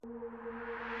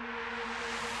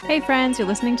Hey friends, you're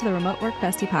listening to the Remote Work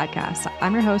Bestie podcast.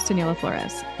 I'm your host, Daniela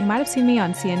Flores. You might have seen me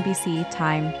on CNBC,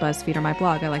 Time, BuzzFeed, or my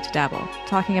blog, I Like to Dabble,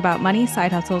 talking about money,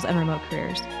 side hustles, and remote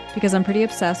careers, because I'm pretty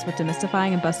obsessed with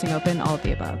demystifying and busting open all of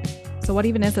the above. So what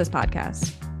even is this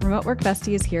podcast? Remote Work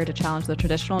Bestie is here to challenge the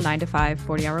traditional 9-to-5,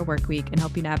 40-hour work week and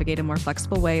help you navigate a more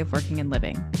flexible way of working and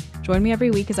living. Join me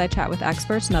every week as I chat with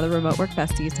experts and other remote work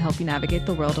besties to help you navigate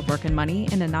the world of work and money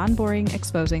in a non-boring,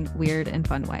 exposing, weird, and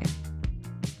fun way.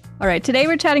 All right, today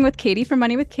we're chatting with Katie from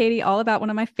Money with Katie, all about one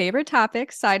of my favorite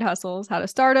topics, side hustles, how to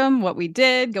start them, what we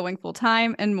did, going full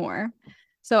time, and more.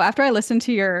 So after I listened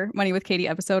to your Money with Katie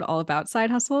episode all about side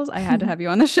hustles, I had to have you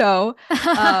on the show.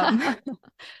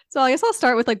 So I guess I'll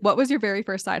start with what was your very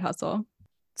first side hustle?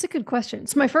 It's a good question.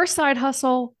 So my first side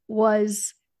hustle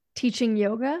was teaching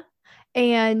yoga,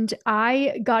 and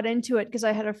I got into it because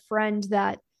I had a friend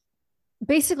that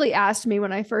basically asked me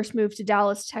when I first moved to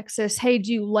Dallas, Texas, hey,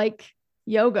 do you like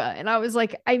yoga? And I was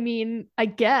like, I mean, I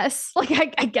guess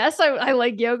I guess I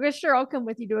like yoga. Sure, I'll come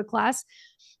with you to a class.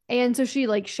 And so she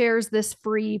shares this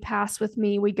free pass with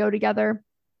me. We go together.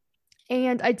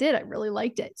 And I did. I really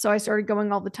liked it. So I started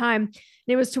going all the time. And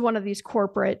it was to one of these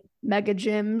corporate mega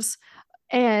gyms.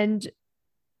 And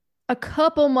a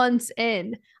couple months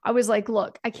in, I was like,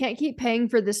 look, I can't keep paying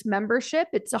for this membership.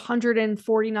 It's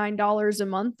 $149 a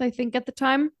month, I think, at the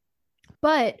time.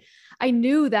 But I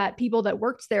knew that people that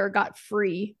worked there got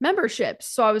free memberships.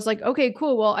 So I was like, okay,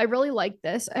 cool. Well, I really like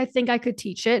this. I think I could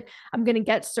teach it. I'm going to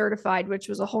get certified, which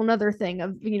was a whole nother thing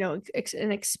of,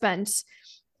 an expense.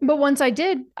 But once I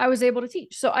did, I was able to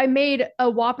teach. So I made a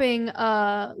whopping,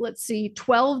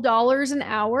 $12 an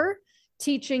hour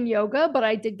teaching yoga, but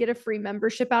I did get a free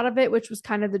membership out of it, which was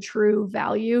kind of the true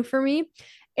value for me.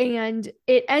 And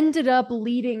it ended up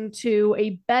leading to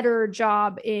a better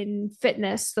job in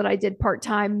fitness that I did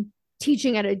part-time,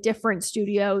 teaching at a different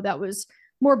studio that was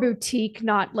more boutique,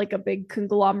 not like a big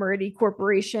conglomerate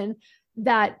corporation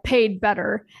that paid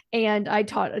better. And I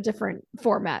taught a different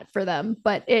format for them.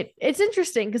 But it's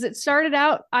interesting because it started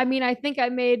out, I mean, I think I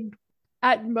made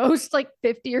at most like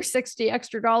 50 or 60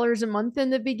 extra dollars a month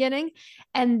in the beginning.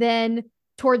 And then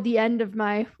toward the end of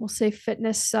my, we'll say,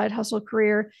 fitness side hustle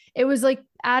career, it was like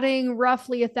adding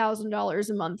roughly $1,000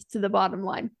 a month to the bottom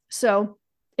line. So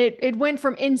it went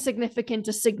from insignificant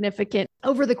to significant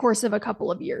over the course of a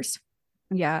couple of years.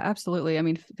 Yeah, absolutely. I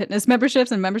mean, fitness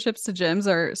memberships and memberships to gyms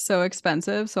are so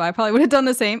expensive. So I probably would have done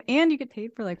the same. And you get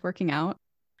paid for working out.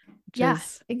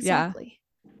 Exactly.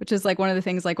 Which is one of the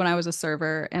things, when I was a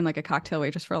server and a cocktail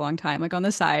waitress for a long time, on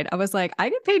the side, I was like, I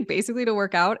get paid basically to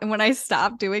work out. And when I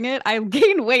stopped doing it, I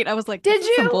gained weight. I was like, did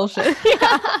you? Some bullshit.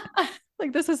 Yeah.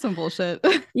 This is some bullshit.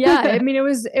 Yeah. I mean, it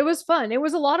was fun. It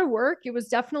was a lot of work.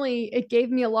 It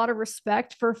gave me a lot of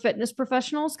respect for fitness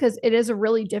professionals because it is a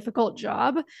really difficult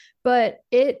job, but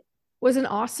it was an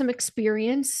awesome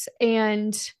experience.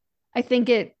 And I think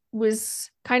it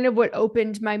was kind of what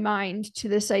opened my mind to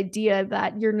this idea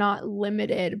that you're not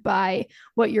limited by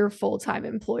what your full-time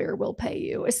employer will pay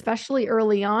you, especially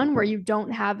early on where you don't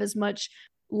have as much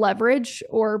leverage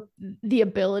or the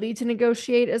ability to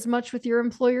negotiate as much with your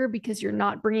employer because you're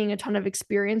not bringing a ton of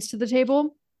experience to the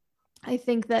table. I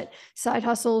think that side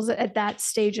hustles at that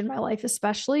stage in my life,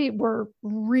 especially, were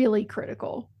really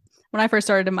critical. When I first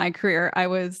started in my career, I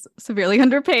was severely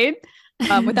underpaid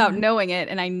without knowing it.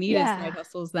 And I needed side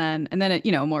hustles then. And then it,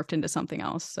 morphed into something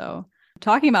else. So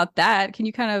talking about that, can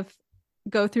you kind of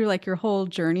go through your whole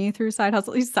journey through side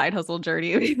hustle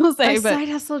journey, people say, but side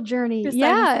hustle journey.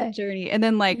 And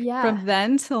then from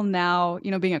then till now,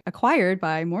 being acquired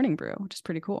by Morning Brew, which is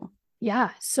pretty cool.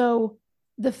 Yeah. So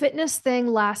the fitness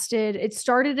thing it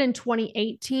started in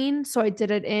 2018. So I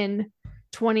did it in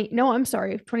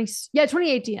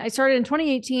 2018. I started in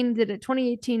 2018, did it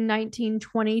 2018, 19,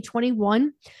 20,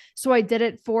 21. So I did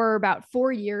it for about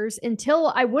 4 years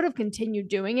until I would have continued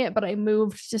doing it, but I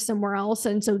moved to somewhere else.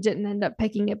 And so didn't end up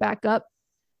picking it back up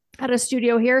at a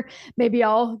studio here. Maybe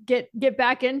I'll get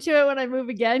back into it when I move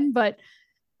again. But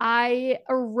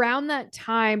around that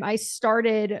time, I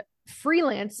started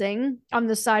freelancing on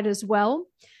the side as well.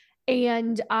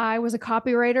 And I was a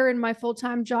copywriter in my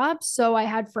full-time job. So I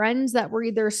had friends that were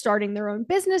either starting their own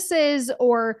businesses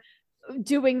or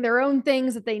doing their own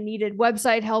things that they needed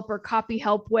website help or copy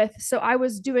help with. So I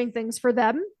was doing things for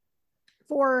them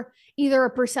for either a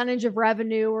percentage of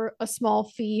revenue or a small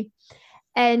fee.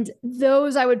 And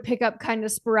those I would pick up kind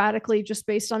of sporadically just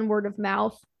based on word of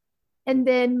mouth. And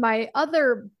then my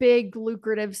other big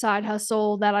lucrative side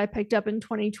hustle that I picked up in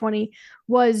 2020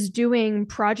 was doing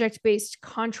project based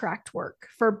contract work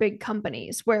for big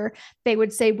companies where they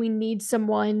would say, we need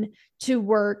someone to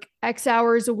work X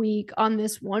hours a week on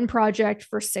this one project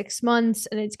for 6 months,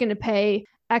 and it's going to pay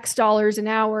X dollars an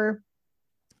hour.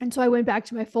 And so I went back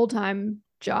to my full time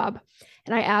job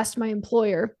and I asked my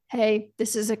employer, hey,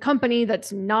 this is a company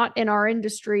that's not in our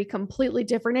industry, completely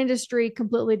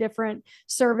different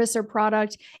service or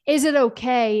product. Is it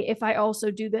okay if I also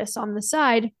do this on the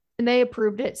side? And they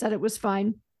approved it, said it was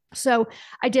fine. So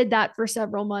I did that for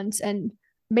several months and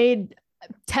made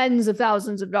tens of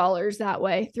thousands of dollars that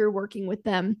way through working with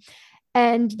them.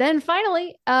 And then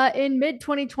finally, in mid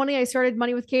 2020, I started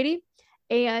Money with Katie.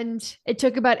 And it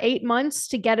took about 8 months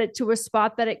to get it to a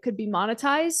spot that it could be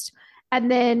monetized. And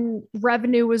then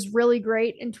revenue was really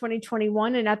great in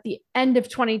 2021. And at the end of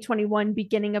 2021,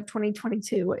 beginning of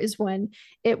 2022 is when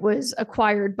it was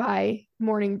acquired by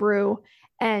Morning Brew.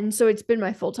 And so it's been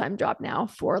my full-time job now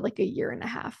for like a year and a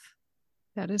half.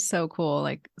 That is so cool.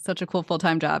 Like such a cool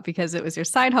full-time job because it was your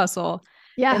side hustle.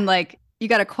 Yeah. And like you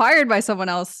got acquired by someone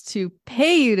else to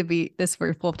pay you to be this for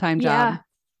your full-time job. Yeah.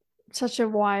 Such a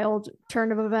wild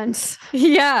turn of events.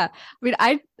 Yeah. I mean,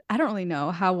 I don't really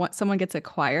know how someone gets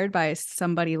acquired by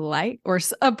somebody like or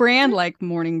a brand like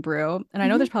Morning Brew. And I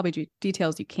know there's probably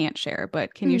details you can't share,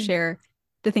 but can you share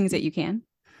the things that you can?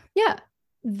 Yeah.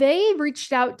 They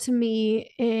reached out to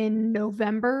me in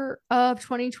November of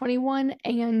 2021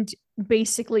 and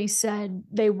basically said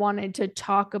they wanted to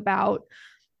talk about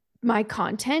my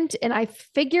content. And I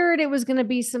figured it was going to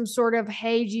be some sort of,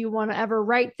 hey, do you want to ever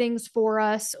write things for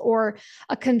us, or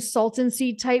a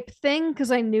consultancy type thing?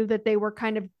 Because I knew that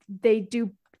they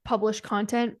do publish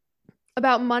content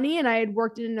about money. And I had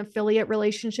worked in an affiliate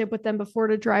relationship with them before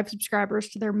to drive subscribers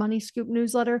to their Money Scoop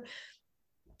newsletter.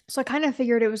 So I kind of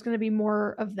figured it was going to be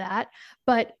more of that,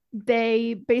 but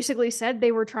they basically said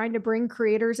they were trying to bring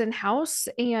creators in house,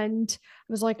 and I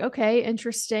was like, okay,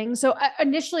 interesting. So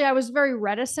initially I was very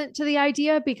reticent to the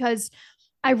idea because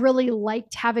I really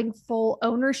liked having full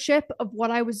ownership of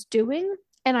what I was doing.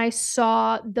 And I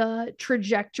saw the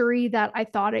trajectory that I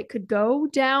thought it could go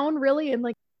down really, and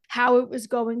like how it was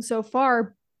going so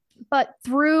far. But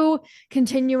through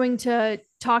continuing to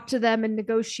talk to them and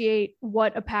negotiate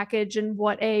what a package and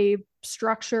what a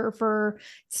structure for,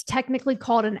 it's technically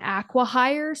called an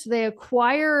acqui-hire. So they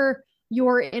acquire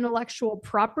your intellectual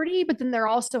property, but then they're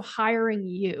also hiring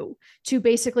you to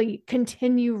basically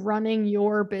continue running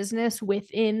your business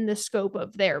within the scope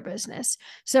of their business.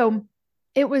 So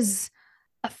it was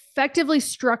effectively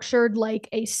structured like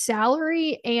a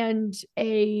salary and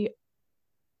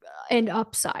an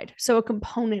upside. So a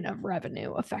component of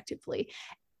revenue effectively.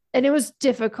 And it was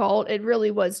difficult. It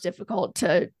really was difficult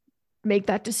to make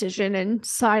that decision and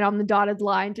sign on the dotted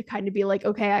line to kind of be like,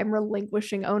 okay, I'm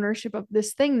relinquishing ownership of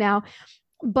this thing now.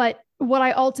 But what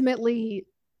I ultimately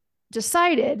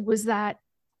decided was that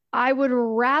I would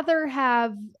rather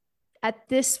have, at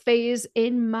this phase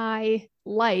in my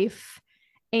life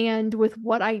and with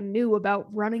what I knew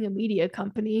about running a media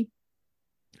company,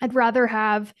 I'd rather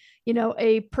have,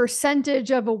 a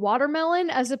percentage of a watermelon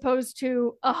as opposed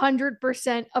to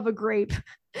 100% of a grape,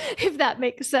 if that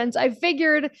makes sense. I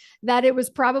figured that it was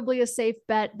probably a safe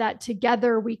bet that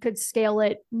together we could scale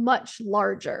it much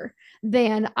larger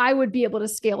than I would be able to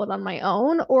scale it on my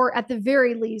own, or at the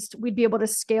very least, we'd be able to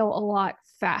scale a lot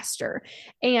faster.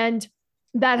 And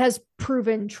that has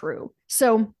proven true.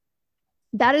 So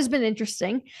that has been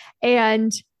interesting.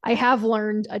 And I have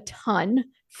learned a ton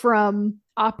from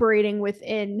operating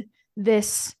within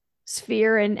this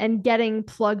sphere and getting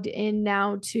plugged in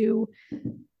now to,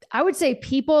 I would say,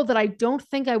 people that I don't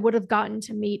think I would have gotten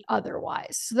to meet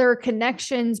otherwise. So there are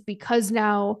connections because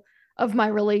now of my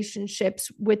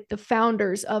relationships with the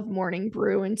founders of Morning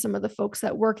Brew and some of the folks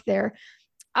that work there.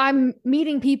 I'm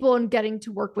meeting people and getting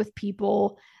to work with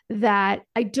people that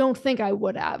I don't think I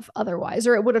would have otherwise,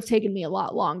 or it would have taken me a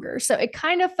lot longer. So it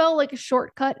kind of felt like a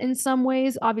shortcut in some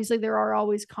ways. Obviously, there are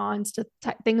always cons to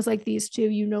things like these too.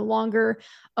 You no longer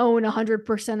own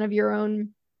 100% of your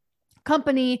own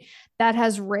company. That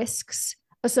has risks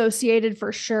associated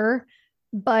for sure.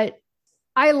 But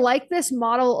I like this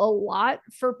model a lot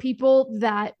for people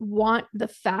that want the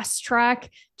fast track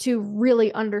to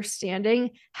really understanding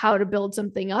how to build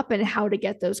something up and how to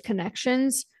get those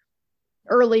connections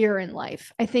earlier in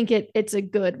life. I think it's a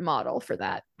good model for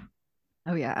that.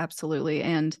 Oh yeah, absolutely.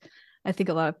 And I think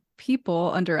a lot of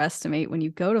people underestimate when you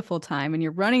go to full time and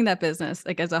you're running that business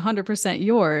like as 100%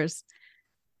 yours,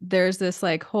 there's this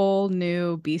like whole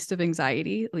new beast of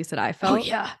anxiety, at least that I felt. Oh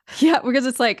yeah. Yeah, because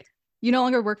it's like you no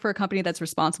longer work for a company that's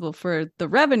responsible for the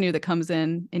revenue that comes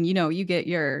in, and you get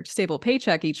your stable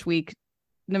paycheck each week,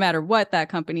 no matter what that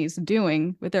company is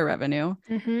doing with their revenue,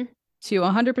 to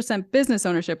 100% business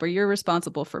ownership, where you're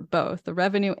responsible for both the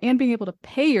revenue and being able to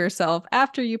pay yourself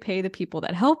after you pay the people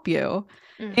that help you,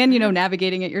 and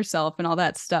navigating it yourself and all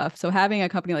that stuff. So having a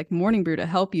company like Morning Brew to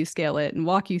help you scale it and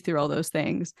walk you through all those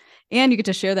things, and you get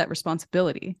to share that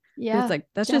responsibility. Yeah, it's like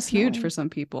that's definitely. just huge for some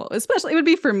people. Especially it would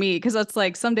be for me, because it's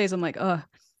like some days I'm like, oh,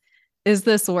 is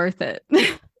this worth it?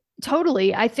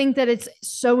 Totally. I think that it's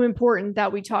so important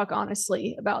that we talk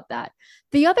honestly about that.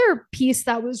 The other piece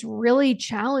that was really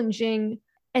challenging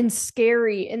and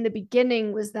scary in the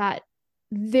beginning was that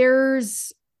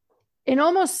there's an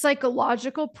almost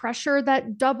psychological pressure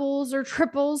that doubles or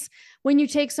triples when you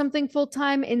take something full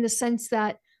time, in the sense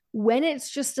that when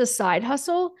it's just a side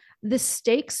hustle, the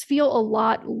stakes feel a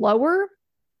lot lower.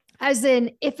 As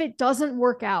in, if it doesn't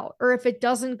work out or if it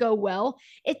doesn't go well,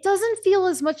 it doesn't feel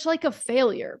as much like a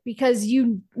failure, because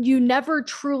you never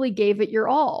truly gave it your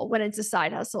all. When it's a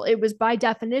side hustle, it was by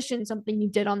definition something you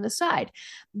did on the side.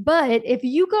 But if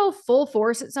you go full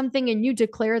force at something and you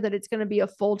declare that it's going to be a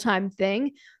full-time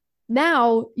thing,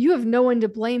 now you have no one to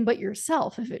blame but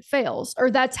yourself if it fails,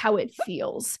 or that's how it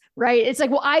feels, right? It's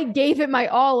like, well, I gave it my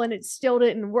all and it still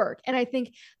didn't work. And I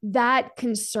think that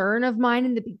concern of mine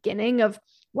in the beginning of,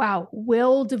 wow,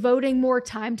 will devoting more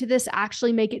time to this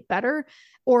actually make it better?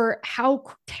 Or how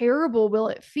terrible will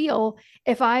it feel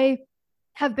if I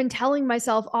have been telling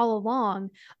myself all along,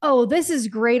 oh, this is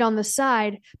great on the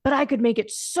side, but I could make it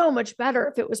so much better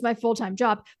if it was my full-time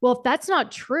job. Well, if that's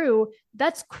not true,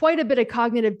 that's quite a bit of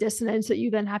cognitive dissonance that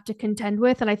you then have to contend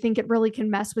with. And I think it really can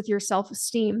mess with your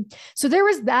self-esteem. So there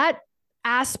was that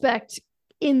aspect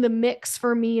in the mix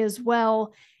for me as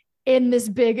well, in this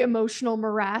big emotional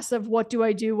morass of what do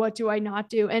I do? What do I not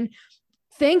do? And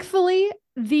thankfully,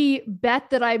 the bet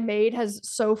that I made has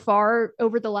so far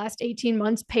over the last 18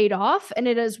 months paid off, and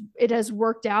it has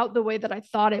worked out the way that I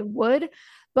thought it would.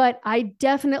 But I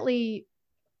definitely,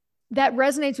 that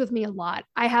resonates with me a lot.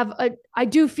 I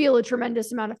do feel a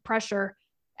tremendous amount of pressure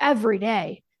every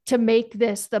day to make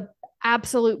this the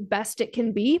absolute best it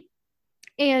can be.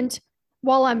 And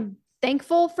while I'm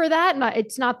thankful for that, and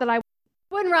it's not that I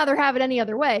wouldn't rather have it any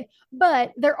other way,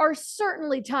 but there are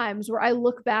certainly times where I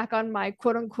look back on my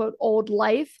quote unquote old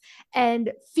life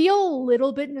and feel a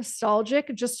little bit nostalgic,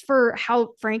 just for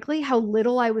frankly, how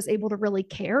little I was able to really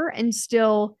care and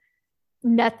still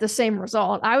net the same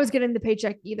result. I was getting the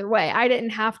paycheck either way. I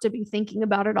didn't have to be thinking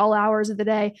about it all hours of the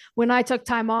day. When I took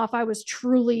time off, I was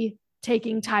truly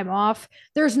taking time off.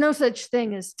 There's no such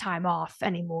thing as time off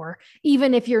anymore.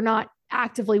 Even if you're not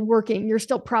actively working, you're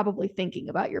still probably thinking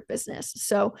about your business.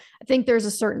 So I think there's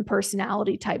a certain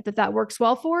personality type that works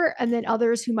well for, and then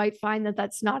others who might find that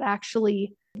that's not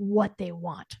actually what they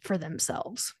want for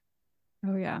themselves.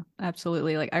 Oh yeah,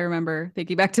 absolutely. Like I remember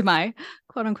thinking back to my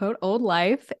quote unquote old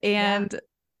life, and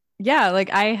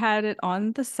like I had it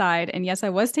on the side, and yes, I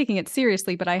was taking it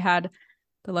seriously, but I had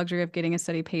the luxury of getting a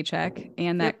steady paycheck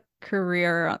and that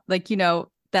career, like,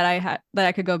 that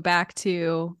I could go back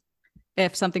to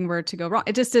if something were to go wrong.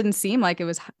 It just didn't seem like it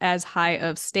was as high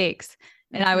of stakes.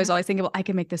 And I was always thinking, well, I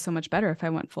could make this so much better if I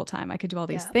went full time. I could do all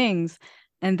these things.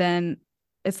 And then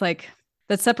it's like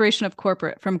that separation of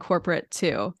corporate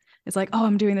too. It's like, oh,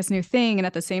 I'm doing this new thing. And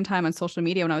at the same time on social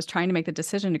media, when I was trying to make the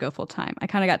decision to go full time, I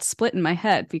kind of got split in my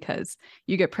head, because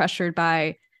you get pressured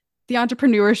by the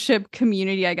entrepreneurship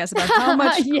community, I guess, about how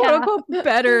much quote unquote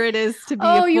better it is to be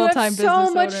a full-time business owner.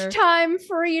 So much time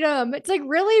freedom. It's like,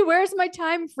 really, where's my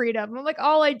time freedom? I'm like,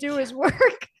 all I do is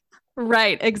work.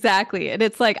 Right, exactly. And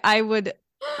it's like I would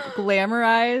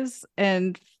glamorize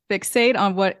and fixate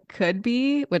on what could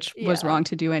be, which was wrong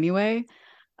to do anyway.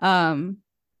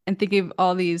 And thinking of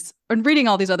all these, and reading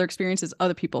all these other experiences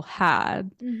other people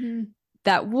had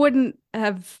that wouldn't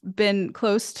have been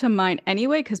close to mine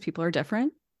anyway, because people are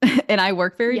different. And I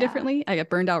work very differently. I get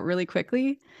burned out really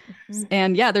quickly.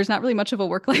 And there's not really much of a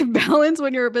work-life balance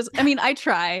when you're a business. I mean, I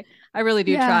try. I really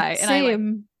do try. And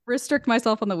I restrict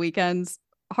myself on the weekends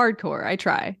hardcore. I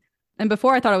try. And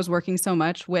before, I thought I was working so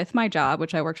much with my job,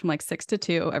 which I worked from like 6 to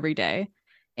 2 every day.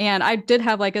 And I did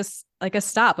have like a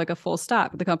stop, like a full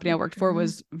stop. The company I worked for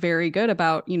was very good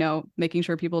about, making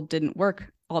sure people didn't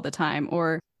work all the time,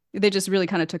 or they just really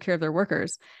kind of took care of their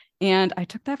workers. And I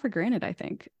took that for granted, I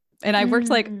think. And I worked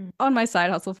like on my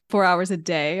side hustle 4 hours a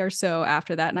day or so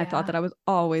after that. And I thought that I was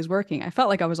always working. I felt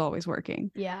like I was always working.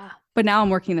 Yeah. But now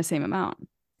I'm working the same amount.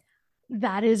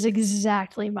 That is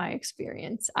exactly my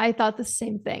experience. I thought the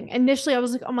same thing. Initially, I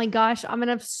was like, oh my gosh, I'm going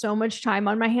to have so much time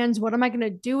on my hands. What am I going to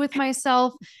do with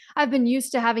myself? I've been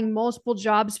used to having multiple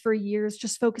jobs for years,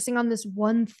 just focusing on this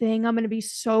one thing. I'm going to be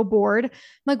so bored. I'm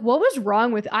like, what was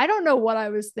wrong with? I don't know what I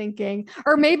was thinking.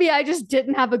 Or maybe I just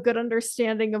didn't have a good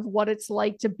understanding of what it's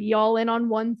like to be all in on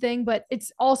one thing, but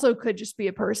it's also could just be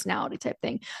a personality type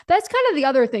thing. That's kind of the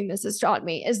other thing this has taught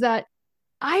me is that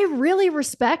I really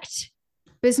respect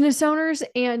business owners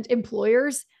and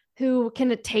employers who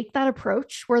can take that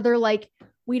approach where they're like,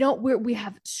 we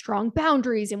have strong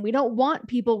boundaries and we don't want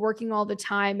people working all the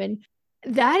time. And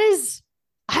that is,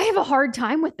 I have a hard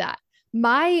time with that.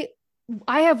 I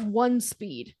have one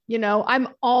speed, I'm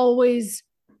always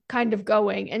kind of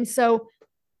going. And so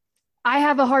I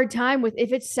have a hard time with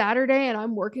if it's Saturday and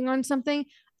I'm working on something,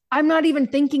 I'm not even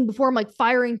thinking before I'm like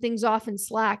firing things off in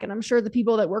Slack. And I'm sure the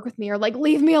people that work with me are like,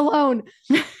 leave me alone.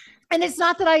 And it's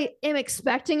not that I am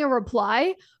expecting a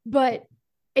reply, but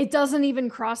it doesn't even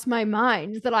cross my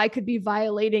mind that I could be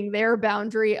violating their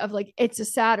boundary of like, it's a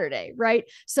Saturday, right?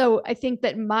 So I think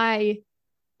that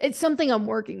it's something I'm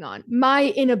working on. My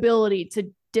inability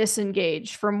to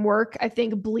disengage from work, I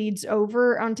think bleeds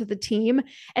over onto the team.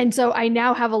 And so I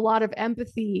now have a lot of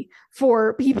empathy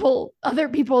for other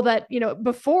people that,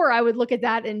 before I would look at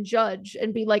that and judge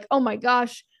and be like, oh my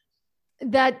gosh,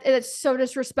 that's so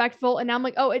disrespectful. And now I'm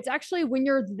like, oh, it's actually when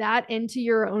you're that into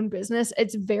your own business,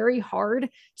 it's very hard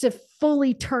to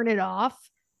fully turn it off.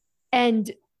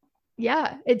 And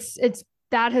yeah, it's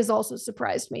that has also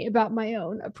surprised me about my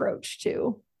own approach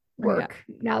to work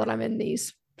now that I'm in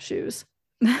these shoes.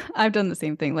 I've done the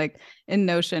same thing. Like in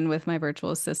Notion with my virtual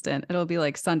assistant, it'll be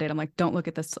like Sunday. And I'm like, don't look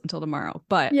at this until tomorrow.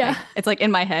 But yeah, it's like in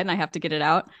my head and I have to get it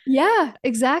out. Yeah,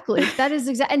 exactly. That is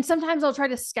exactly. And sometimes I'll try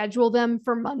to schedule them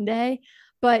for Monday,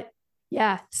 but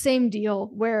yeah, same deal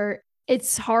where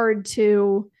it's hard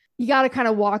you got to kind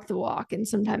of walk the walk. And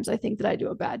sometimes I think that I do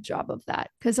a bad job of that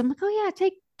because I'm like, oh yeah,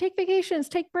 take vacations,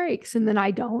 take breaks. And then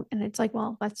I don't. And it's like,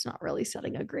 well, that's not really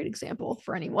setting a great example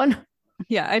for anyone.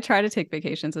 Yeah, I try to take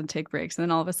vacations and take breaks. And then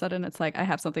all of a sudden it's like I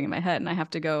have something in my head and I have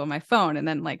to go on my phone and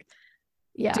then like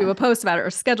do a post about it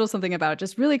or schedule something about it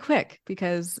just really quick.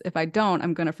 Because if I don't,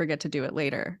 I'm going to forget to do it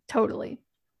later. Totally.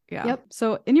 Yeah. Yep.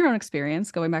 So in your own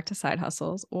experience, going back to side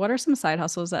hustles, what are some side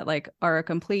hustles that like are a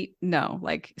complete no,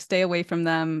 like stay away from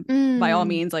them by all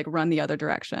means, like run the other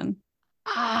direction?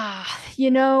 I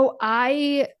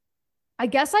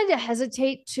guess I'd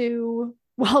hesitate to,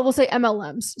 well, we'll say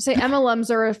MLMs. Say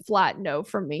MLMs are a flat no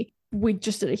from me. We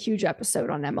just did a huge episode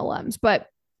on MLMs, but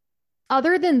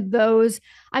other than those,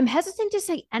 I'm hesitant to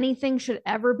say anything should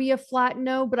ever be a flat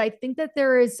no, but I think that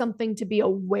there is something to be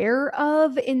aware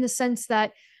of in the sense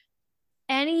that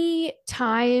any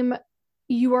time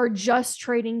you are just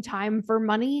trading time for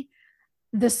money,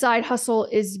 the side hustle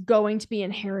is going to be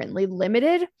inherently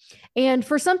limited. And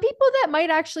for some people, that might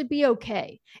actually be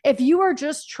okay. If you are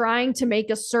just trying to make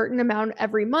a certain amount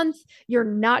every month, you're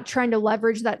not trying to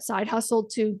leverage that side hustle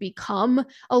to become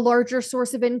a larger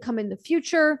source of income in the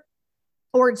future,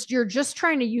 or you're just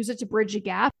trying to use it to bridge a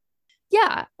gap.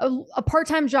 Yeah, a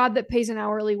part-time job that pays an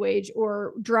hourly wage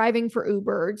or driving for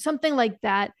Uber or something like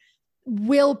that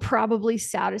will probably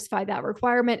satisfy that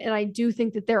requirement. And I do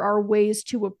think that there are ways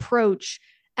to approach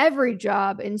every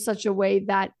job in such a way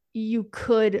that you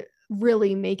could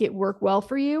really make it work well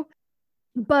for you.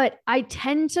 But I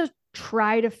tend to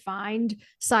try to find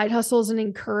side hustles and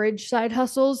encourage side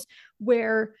hustles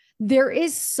where there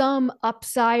is some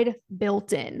upside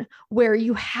built in, where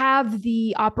you have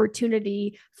the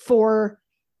opportunity for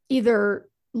either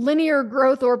linear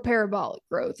growth or parabolic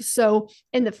growth. So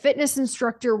in the fitness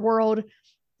instructor world,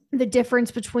 the difference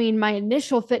between my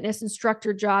initial fitness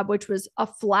instructor job, which was a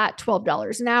flat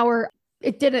 $12 an hour,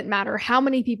 it didn't matter how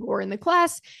many people were in the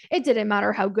class. It didn't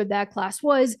matter how good that class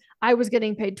was. I was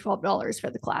getting paid $12 for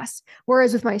the class.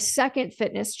 Whereas with my second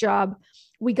fitness job,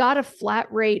 we got a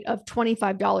flat rate of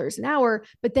 $25 an hour,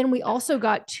 but then we also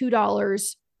got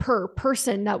 $2 per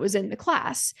person that was in the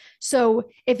class.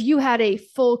 So if you had a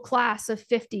full class of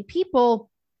 50 people,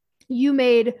 you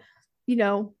made,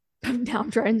 now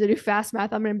I'm trying to do fast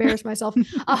math. I'm going to embarrass myself.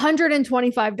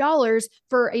 $125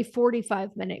 for a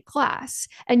 45-minute class.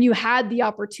 And you had the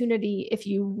opportunity, if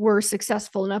you were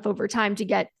successful enough over time, to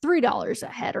get $3 a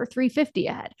head or $3.50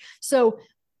 a head. So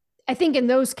I think in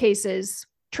those cases,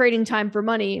 trading time for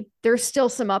money, there's still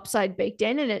some upside baked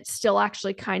in, and it's still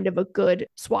actually kind of a good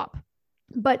swap.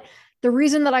 But the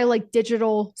reason that I like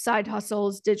digital side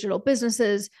hustles, digital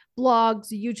businesses, blogs,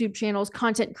 YouTube channels,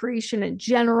 content creation in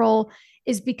general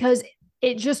is because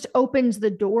it just opens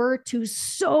the door to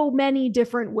so many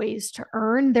different ways to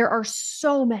earn. There are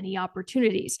so many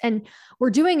opportunities. And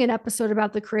we're doing an episode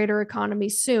about the creator economy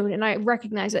soon. And I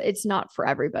recognize that it's not for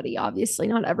everybody. Obviously,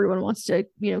 not everyone wants to,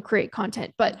 create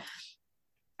content, but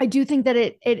I do think that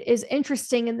it is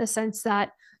interesting in the sense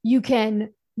that you can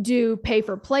do pay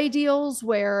for play deals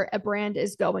where a brand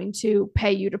is going to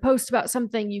pay you to post about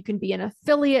something. You can be an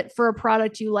affiliate for a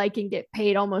product you like and get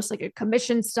paid almost like a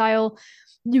commission style.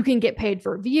 You can get paid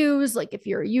for views. Like if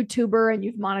you're a YouTuber and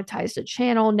you've monetized a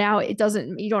channel, now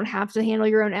you don't have to handle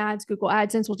your own ads. Google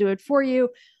AdSense will do it for you.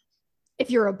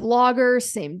 If you're a blogger,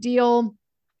 same deal.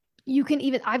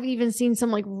 I've even seen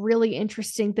some like really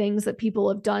interesting things that people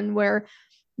have done where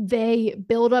they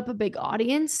build up a big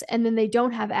audience and then they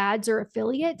don't have ads or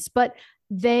affiliates, but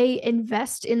they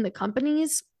invest in the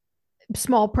companies,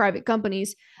 small private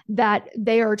companies that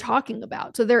they are talking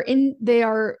about. So they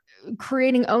are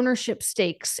creating ownership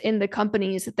stakes in the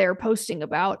companies that they're posting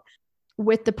about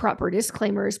with the proper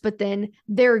disclaimers, but then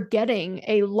they're getting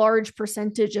a large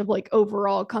percentage of like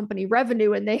overall company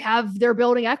revenue and they're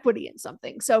building equity in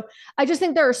something. So I just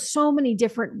think there are so many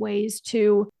different ways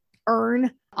to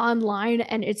earn online,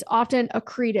 and it's often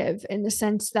accretive in the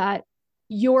sense that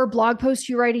your blog post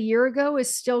you write a year ago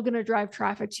is still going to drive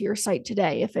traffic to your site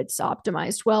today if it's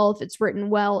optimized well, if it's written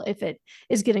well, if it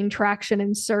is getting traction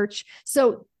in search.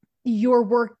 So your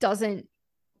work doesn't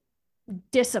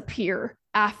disappear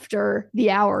after the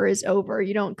hour is over.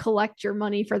 You don't collect your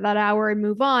money for that hour and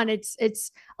move on.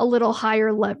 It's a little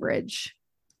higher leverage.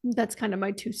 That's kind of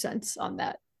my 2 cents on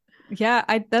that. Yeah,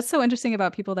 that's so interesting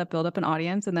about people that build up an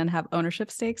audience and then have ownership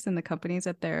stakes in the companies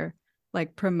that they're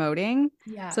like promoting.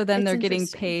 Yeah. So then they're getting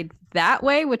paid that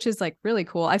way, which is like really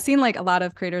cool. I've seen like a lot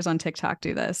of creators on TikTok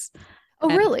do this. Oh,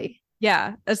 really?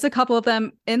 Yeah, it's a couple of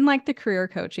them in like the career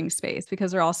coaching space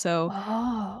because they're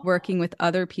also working with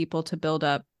other people to build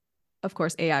up, of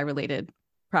course, AI related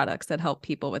products that help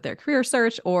people with their career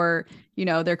search or,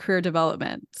 their career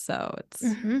development. So it's,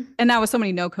 and now with so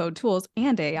many no code tools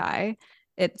and AI,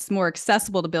 it's more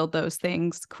accessible to build those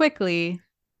things quickly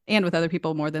and with other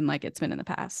people more than like it's been in the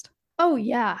past. Oh,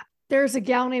 yeah. There's a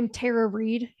gal named Tara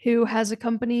Reid who has a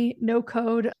company, No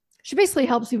Code. She basically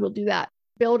helps people do that,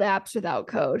 build apps without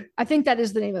code. I think that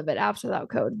is the name of it, apps without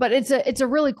code. But it's a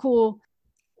really cool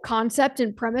concept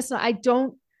and premise.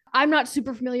 And I'm not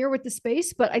super familiar with the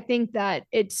space, but I think that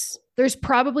there's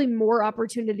probably more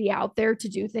opportunity out there to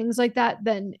do things like that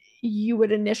than you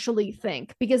would initially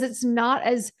think, because it's not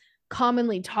as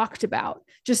commonly talked about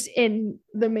just in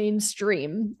the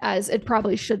mainstream as it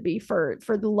probably should be for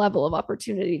the level of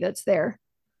opportunity that's there.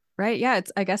 Right. Yeah.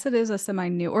 I guess it is a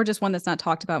semi-new or just one that's not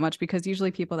talked about much, because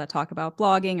usually people that talk about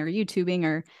blogging or YouTubing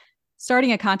or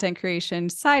starting a content creation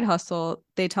side hustle,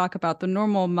 they talk about the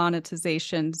normal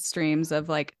monetization streams of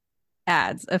like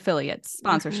ads, affiliates,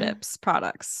 sponsorships,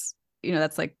 products.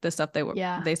 That's like the stuff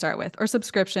they start with, or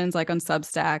subscriptions like on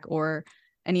Substack or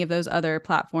any of those other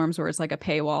platforms where it's like a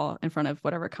paywall in front of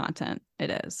whatever content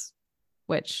it is,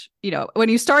 which, when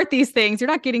you start these things, you're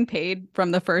not getting paid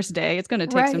from the first day. It's going to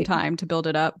take some time to build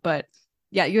it up. But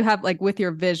yeah, you have like with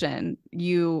your vision,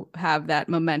 you have that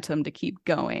momentum to keep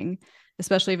going,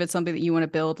 especially if it's something that you want to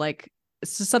build, like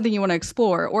it's just something you want to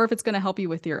explore, or if it's going to help you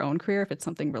with your own career, if it's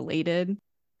something related.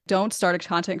 Don't start a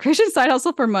content creation side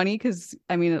hustle for money, because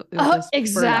it'll just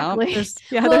exactly.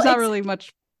 burn out. There's not really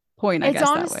much point, I guess. It's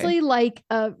honestly like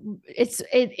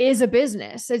it is a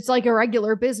business. It's like a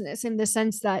regular business in the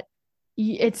sense that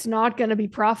it's not going to be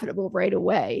profitable right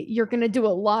away. You're going to do a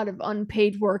lot of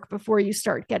unpaid work before you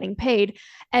start getting paid.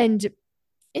 And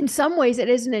in some ways it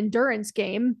is an endurance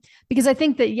game, because I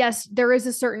think that, yes, there is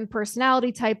a certain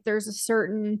personality type. There's a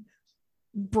certain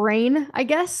brain, I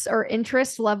guess, or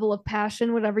interest level of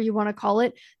passion, whatever you want to call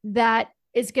it, that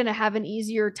is going to have an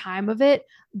easier time of it.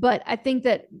 But I think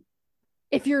that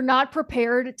if you're not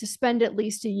prepared to spend at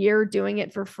least a year doing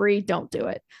it for free, don't do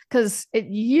it, because it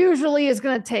usually is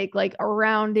going to take like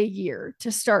around a year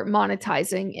to start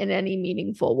monetizing in any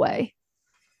meaningful way.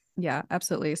 Yeah,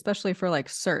 absolutely. Especially for like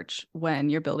search, when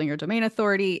you're building your domain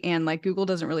authority and like Google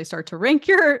doesn't really start to rank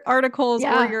your articles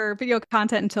or your video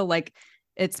content until like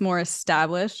it's more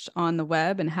established on the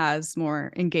web and has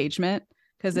more engagement,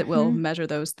 because it will measure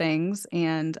those things.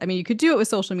 And I mean, you could do it with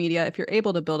social media if you're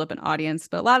able to build up an audience,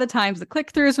 but a lot of times the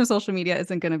click-throughs from social media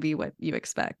isn't going to be what you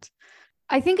expect.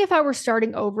 I think if I were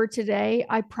starting over today,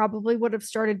 I probably would have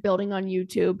started building on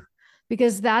YouTube,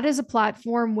 because that is a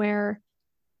platform where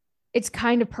it's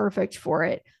kind of perfect for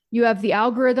it. You have the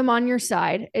algorithm on your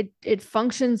side. It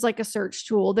functions like a search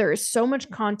tool. There is so much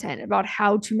content about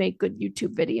how to make good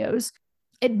YouTube videos.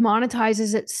 It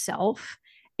monetizes itself.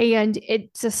 and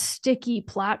it's a sticky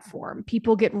platform.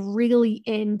 People get really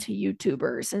into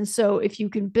YouTubers. And so if you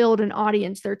can build an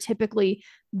audience, they're typically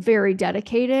very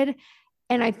dedicated.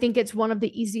 And I think it's one of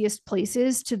the easiest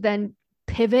places to then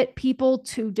pivot people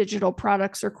to digital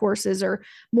products or courses or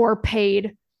more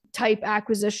paid type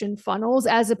acquisition funnels,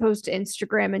 as opposed to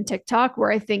Instagram and TikTok,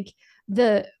 where I think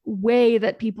the way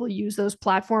that people use those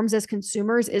platforms as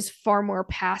consumers is far more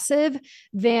passive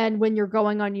than when you're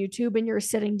going on YouTube and you're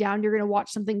sitting down, you're going to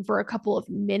watch something for a couple of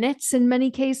minutes in many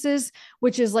cases,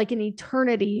 which is like an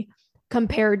eternity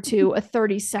compared to a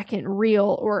 30-second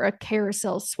reel or a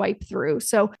carousel swipe through.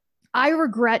 So I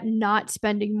regret not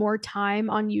spending more time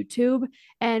on YouTube,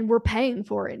 and we're paying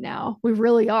for it now. We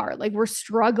really are. Like, we're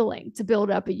struggling to build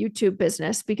up a YouTube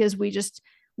business because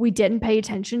we didn't pay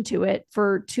attention to it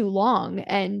for too long,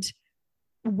 and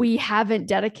we haven't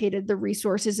dedicated the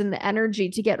resources and the energy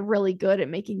to get really good at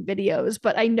making videos.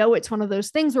 But I know it's one of those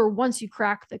things where once you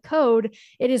crack the code,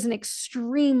 it is an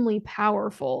extremely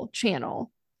powerful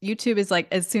channel. YouTube is like,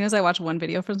 as soon as I watch one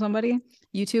video from somebody,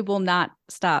 YouTube will not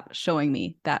stop showing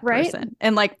me that Right? person.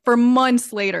 And like for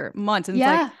months later, months. And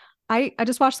Yeah. it's like, I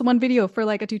just watched the one video for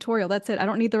like a tutorial. That's it. I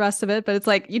don't need the rest of it. But it's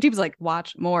like, YouTube's like,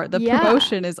 watch more. The Yeah.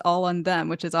 promotion is all on them,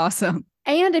 which is awesome.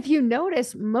 And if you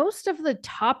notice, most of the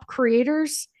top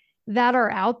creators that are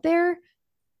out there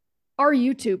are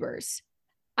YouTubers.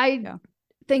 I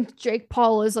think Jake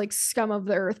Paul is like scum of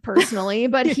the earth personally,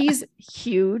 but he's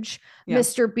huge.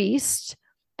 Mr. Beast,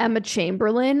 Emma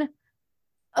Chamberlain,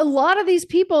 a lot of these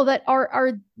people that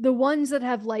are the ones that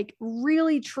have like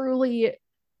really truly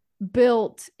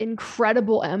built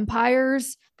incredible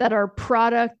empires that are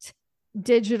product,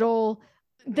 digital,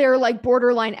 they're like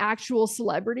borderline actual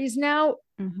celebrities now.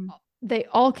 Mm-hmm. They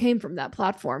all came from that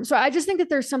platform. So I just think that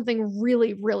there's something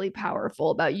really, really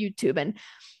powerful about YouTube. And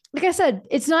like I said,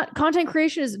 it's not, content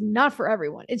creation is not for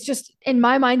everyone. It's just, in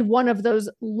my mind, one of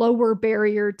those lower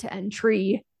barrier to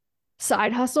entry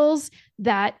side hustles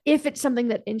that if it's something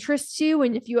that interests you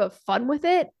and if you have fun with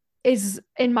it, is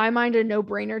in my mind a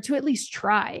no-brainer to at least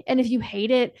try. And if you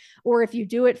hate it, or if you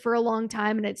do it for a long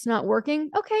time and it's not working,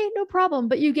 okay, no problem,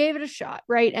 but you gave it a shot,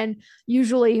 right? And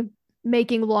usually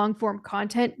making long form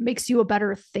content makes you a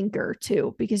better thinker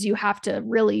too, because you have to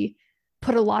really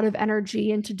put a lot of energy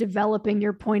into developing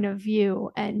your point of view,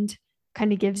 and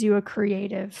kind of gives you a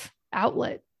creative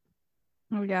outlet.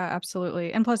 Oh yeah,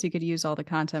 absolutely. And plus you could use all the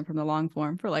content from the long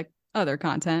form for like other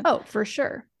content. Oh, for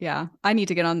sure. Yeah. I need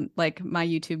to get on like my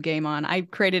YouTube game on. I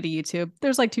created a YouTube.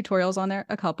 There's like tutorials on there,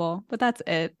 a couple, but that's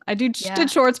it. I did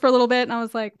shorts for a little bit and I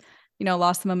was like,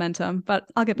 lost the momentum, but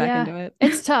I'll get back into it.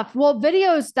 It's tough. Well,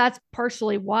 videos, that's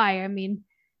partially why. I mean,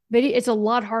 it's a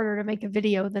lot harder to make a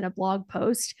video than a blog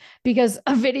post, because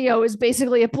a video is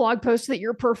basically a blog post that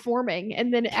you're performing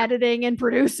and then editing and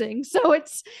producing. So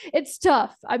it's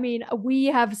tough. I mean, we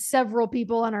have several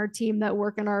people on our team that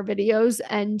work on our videos,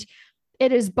 and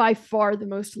it is by far the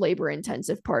most labor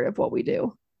intensive part of what we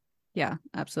do. Yeah,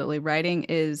 absolutely. Writing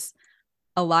is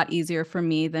a lot easier for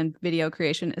me than video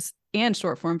creation and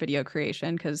short form video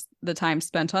creation, because the time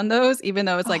spent on those, even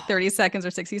though it's like 30 seconds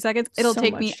or 60 seconds, it'll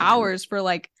take me hours for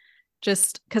like,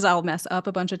 just because I'll mess up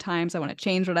a bunch of times. I want to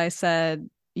change what I said,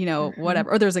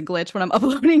 whatever, or there's a glitch when I'm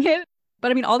uploading it.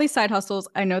 But I mean, all these side hustles,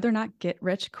 I know they're not get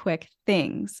rich quick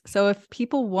things. So if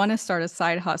people want to start a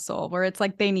side hustle where it's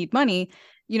like they need money,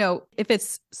 if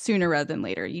it's sooner rather than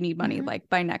later, you need money like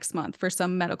by next month for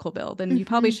some medical bill, then you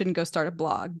probably shouldn't go start a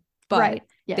blog. But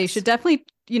they should definitely,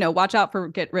 watch out for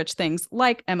get rich things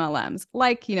like MLMs,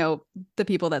 like, the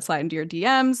people that slide into your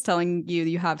DMs telling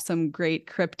you have some great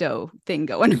crypto thing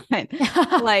going on.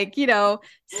 Like,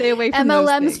 stay away from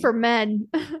MLMs for men.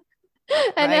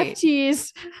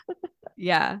 NFTs.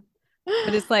 Yeah.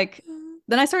 But it's like,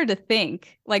 then I started to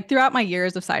think, like, throughout my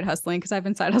years of side hustling, because I've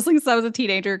been side hustling since I was a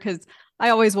teenager, because I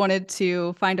always wanted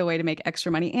to find a way to make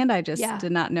extra money, and I just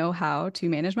did not know how to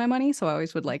manage my money. So I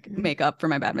always would like make up for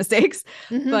my bad mistakes.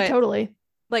 But totally,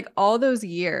 like all those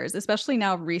years, especially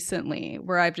now recently,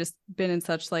 where I've just been in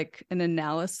such like an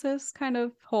analysis kind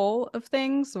of hole of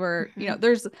things where,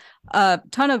 there's a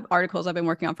ton of articles I've been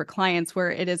working on for clients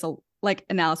where it is like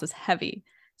analysis heavy.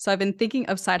 So I've been thinking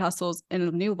of side hustles in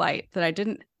a new light that I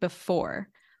didn't before,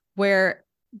 where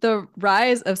the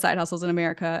rise of side hustles in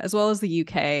America, as well as the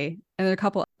UK and a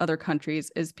couple other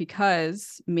countries, is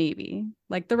because maybe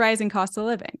like the rising cost of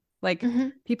living. Like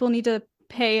people need to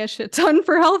pay a shit ton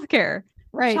for healthcare,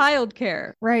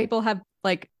 childcare. People have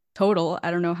like total,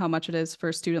 I don't know how much it is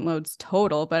for student loans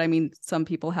total, but I mean, some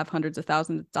people have hundreds of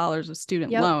thousands of dollars of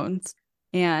student loans,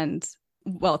 and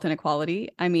wealth inequality.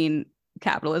 I mean,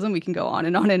 capitalism, we can go on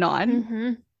and on and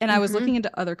on. And I was looking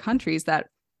into other countries that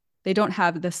they don't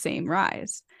have the same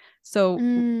rise. So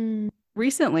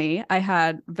recently I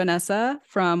had Vanessa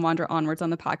from Wander Onwards on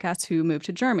the podcast who moved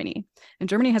to Germany. And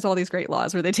Germany has all these great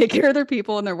laws where they take care of their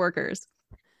people and their workers.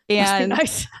 Must be And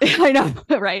nice. I know,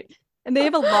 right? And they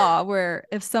have a law where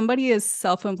if somebody is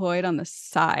self-employed on the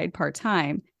side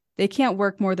part-time, they can't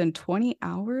work more than 20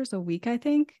 hours a week, I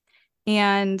think.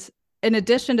 And in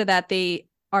addition to that, they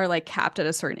are like capped at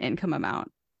a certain income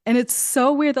amount. And it's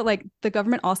so weird that like the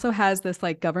government also has this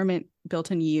like government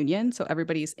built-in union. So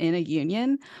everybody's in a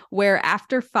union where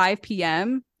after 5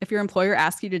 p.m., if your employer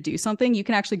asks you to do something, you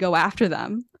can actually go after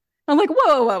them. I'm like,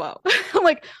 whoa, whoa, whoa. I'm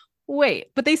like, wait,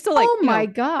 but they still like, oh my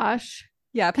gosh.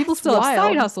 yeah, people That's still have side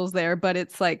wild. hustles there, but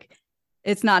it's like,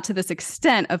 it's not to this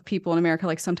extent of people in America.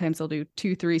 Like sometimes they'll do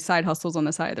 2, 3 side hustles on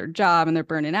the side of their job and they're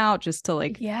burning out just to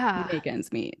like Yeah. make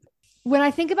ends meet. When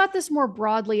I think about this more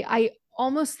broadly, I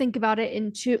almost think about it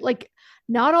into like,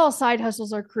 not all side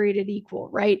hustles are created equal,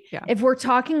 right? Yeah. If we're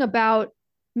talking about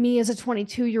me as a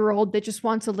 22-year-old that just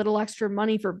wants a little extra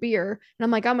money for beer, and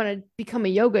I'm like, I'm going to become a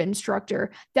yoga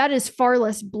instructor, that is far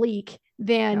less bleak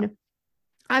than Yeah.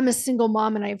 I'm a single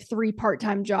mom and I have 3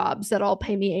 part-time jobs that all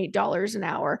pay me $8 an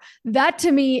hour. That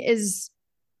to me is,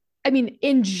 I mean,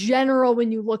 in general,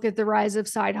 when you look at the rise of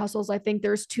side hustles, I think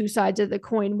there's 2 sides of the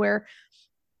coin where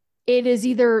it is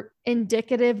either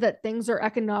indicative that things are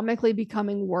economically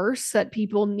becoming worse, that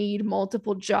people need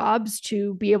multiple jobs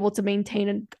to be able to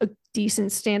maintain a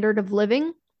decent standard of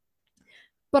living.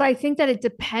 But I think that it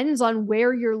depends on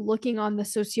where you're looking on the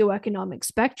socioeconomic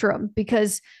spectrum,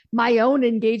 because my own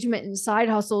engagement in side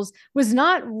hustles was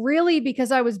not really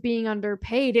because I was being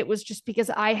underpaid. It was just because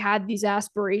I had these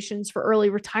aspirations for early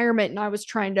retirement and I was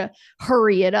trying to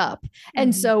hurry it up.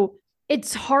 And so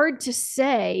it's hard to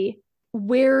say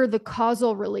where the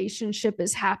causal relationship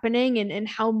is happening, and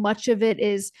how much of it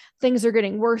is things are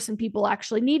getting worse and people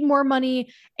actually need more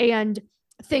money, and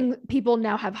people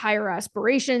now have higher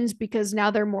aspirations because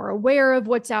now they're more aware of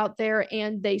what's out there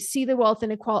and they see the wealth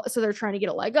inequality, so they're trying to get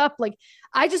a leg up. Like,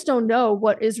 I just don't know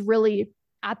what is really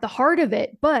at the heart of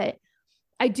it, but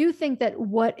I do think that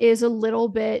what is a little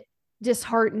bit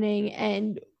disheartening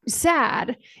and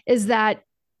sad is that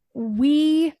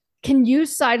we can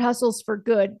use side hustles for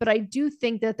good, but I do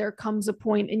think that there comes a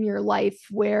point in your life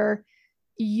where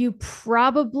you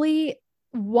probably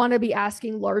want to be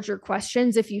asking larger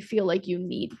questions if you feel like you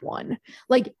need one.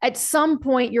 Like at some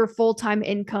point, your full-time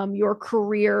income, your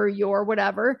career, your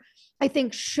whatever, I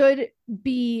think should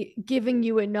be giving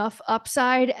you enough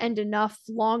upside and enough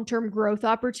long-term growth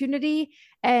opportunity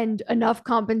and enough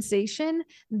compensation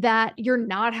that you're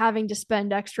not having to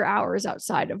spend extra hours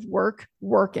outside of work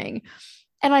working.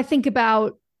 And I think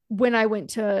about when I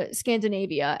went to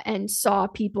Scandinavia and saw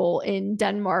people in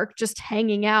Denmark just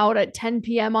hanging out at 10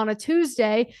 p.m. on a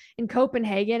Tuesday in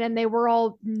Copenhagen, and they were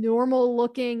all normal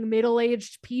looking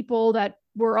middle-aged people that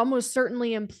were almost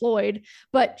certainly employed,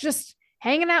 but just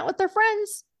hanging out with their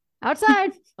friends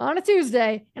outside on a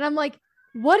Tuesday. And I'm like,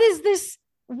 what is this?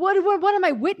 What am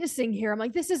I witnessing here? I'm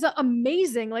like, this is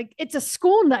amazing. Like, it's a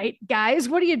school night, guys.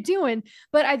 What are you doing?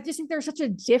 But I just think there's such a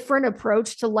different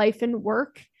approach to life and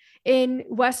work in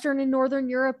Western and Northern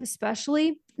Europe,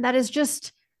 especially, that is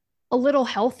just a little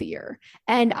healthier.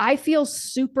 And I feel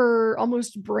super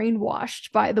almost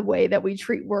brainwashed by the way that we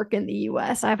treat work in the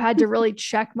US. I've had to really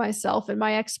check myself and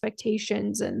my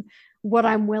expectations and what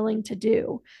I'm willing to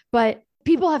do. But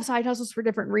people have side hustles for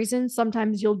different reasons.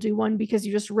 Sometimes you'll do one because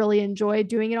you just really enjoy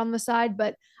doing it on the side.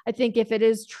 But I think if it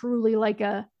is truly like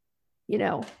a,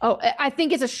 I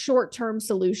think it's a short-term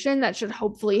solution that should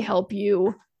hopefully help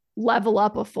you level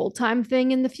up a full-time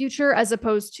thing in the future, as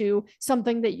opposed to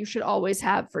something that you should always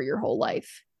have for your whole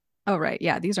life. Oh, right.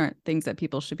 Yeah. These aren't things that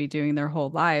people should be doing their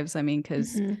whole lives. I mean,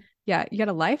 because yeah, you got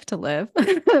a life to live.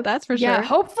 That's for sure. Yeah,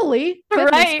 hopefully.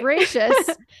 Goodness right. gracious.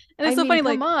 And it's so funny.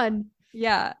 Come on.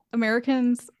 Yeah,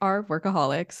 Americans are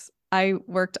workaholics. I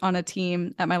worked on a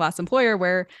team at my last employer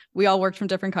where we all worked from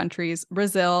different countries.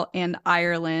 Brazil and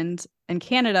Ireland and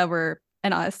Canada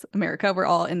and us, America, we're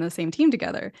all in the same team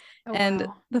together. Oh, and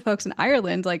wow. the folks in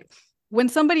Ireland, like when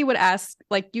somebody would ask,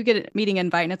 like you get a meeting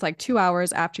invite and it's like 2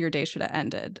 hours after your day should have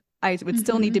ended, I would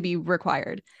still need to be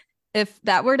required. If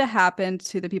that were to happen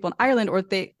to the people in Ireland, or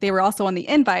they were also on the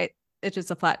invite, it's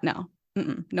just a flat no.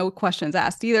 No questions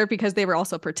asked either, because they were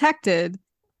also protected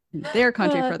in their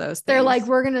country for those things. They're like,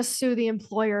 we're going to sue the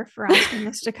employer for asking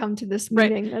us to come to this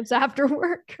meeting that's after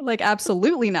work. Like,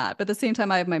 absolutely not. But at the same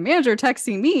time, I have my manager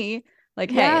texting me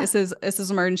like, hey, this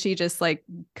is emergency. Just like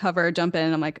jump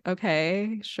in. I'm like,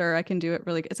 okay, sure. I can do it.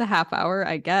 Really. It's a half hour,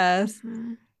 I guess.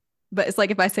 But it's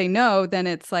like, if I say no, then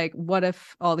it's like, what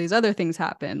if all these other things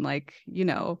happen? Like,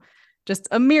 just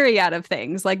a myriad of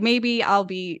things. Like maybe I'll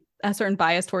be a certain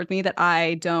bias towards me that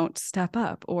I don't step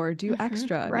up or do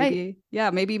extra. Right.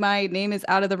 Maybe my name is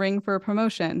out of the ring for a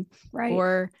promotion. Right.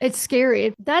 Or It's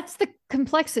scary. That's the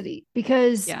complexity,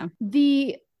 because yeah.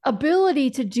 the ability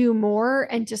to do more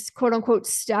and just quote unquote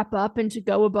step up and to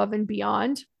go above and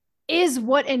beyond is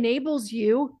what enables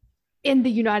you in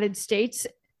the United States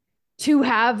to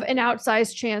have an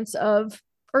outsized chance of,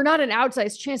 or not an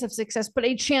outsized chance of success, but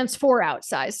a chance for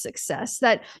outsized success,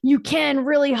 that you can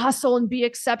really hustle and be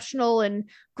exceptional and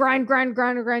grind, grind,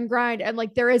 grind, grind, grind. And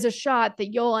like there is a shot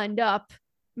that you'll end up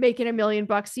making $1 million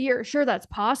a year. Sure, that's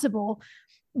possible.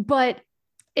 But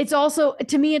it's also,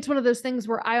 to me, it's one of those things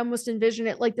where I almost envision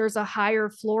it like there's a higher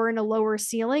floor and a lower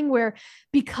ceiling, where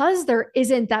because there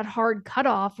isn't that hard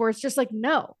cutoff where it's just like,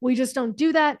 no, we just don't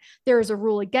do that. There is a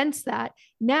rule against that.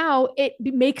 Now it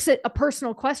makes it a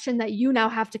personal question that you now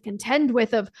have to contend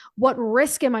with, of what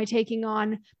risk am I taking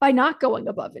on by not going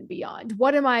above and beyond?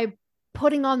 What am I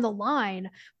putting on the line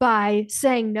by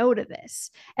saying no to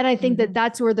this? And I think that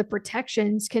that's where the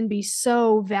protections can be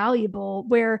so valuable,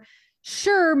 where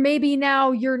sure, maybe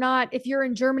now you're not, if you're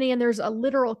in Germany and there's a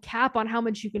literal cap on how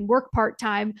much you can work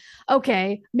part-time,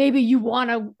 okay, maybe you want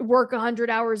to work 100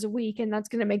 hours a week and that's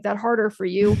going to make that harder for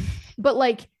you. But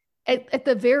like at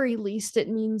the very least, it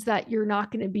means that you're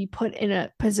not going to be put in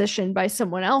a position by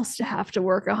someone else to have to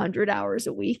work 100 hours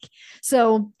a week.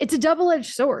 So it's a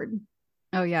double-edged sword.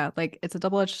 Oh yeah, like it's a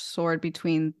double-edged sword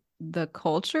between the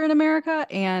culture in America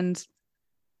and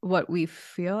what we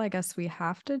feel, I guess we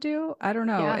have to do. I don't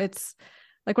know. Yeah. It's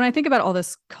like when I think about all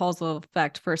this causal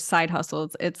effect for side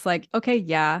hustles, it's like, okay,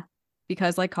 yeah,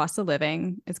 because like cost of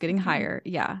living is getting higher.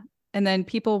 Yeah. And then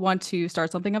people want to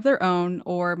start something of their own,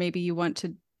 or maybe you want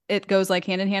to, it goes like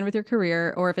hand in hand with your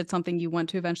career, or if it's something you want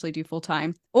to eventually do full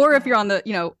time, or if you're on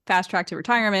the, fast track to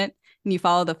retirement and you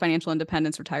follow the financial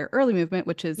independence retire early movement,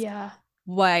 which is Yeah.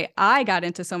 why I got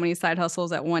into so many side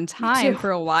hustles at one Me time too. for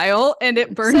a while, and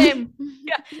it burned me. Same.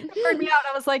 Yeah, it burned me out.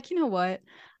 I was like, you know what?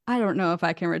 I don't know if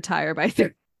I can retire by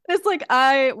 30. It's like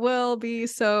I will be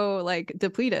so like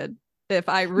depleted if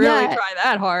I really Yeah. try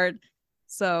that hard.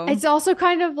 So It's also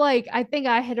kind of like, I think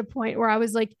I hit a point where I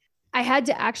was like, I had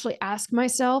to actually ask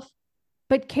myself,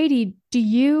 but Katie, do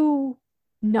you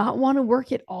not want to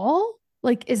work at all?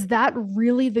 Like, is that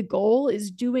really the goal?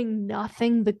 Is doing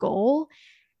nothing the goal?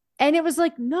 And it was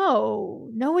like, no,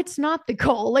 no, it's not the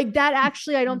goal. Like, that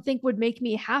actually, I don't think would make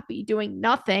me happy doing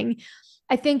nothing.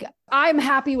 I think I'm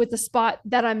happy with the spot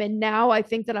that I'm in now. I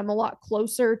think that I'm a lot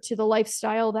closer to the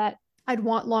lifestyle that I'd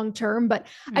want long term. But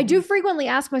I do frequently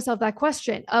ask myself that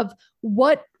question of,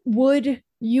 what would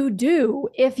you do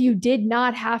if you did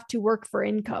not have to work for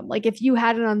income? Like if you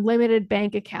had an unlimited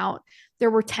bank account,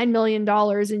 there were $10 million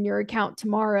in your account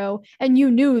tomorrow, and you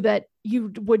knew that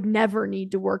you would never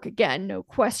need to work again, no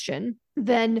question,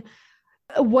 then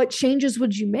what changes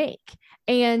would you make?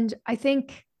 And I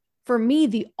think for me,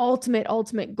 the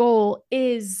ultimate goal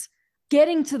is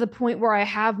getting to the point where I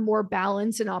have more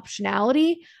balance and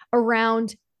optionality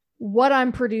around what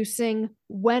I'm producing,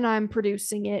 when I'm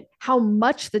producing it, how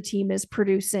much the team is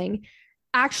producing,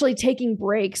 actually taking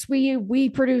breaks. We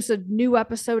produce a new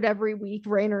episode every week,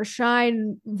 rain or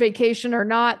shine, vacation or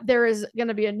not. There is going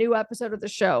to be a new episode of the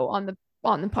show on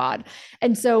the pod.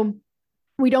 And so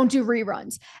we don't do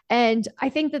reruns. And I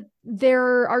think that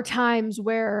there are times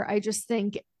where I just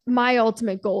think my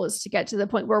ultimate goal is to get to the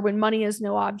point where when money is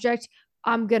no object,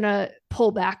 I'm going to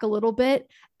pull back a little bit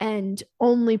and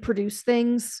only produce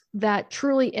things that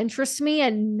truly interest me,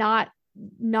 and not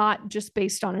just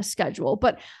based on a schedule.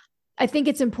 But I think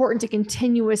it's important to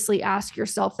continuously ask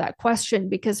yourself that question,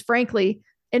 because frankly,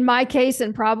 in my case,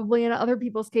 and probably in other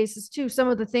people's cases too, some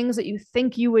of the things that you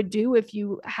think you would do if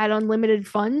you had unlimited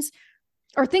funds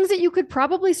are things that you could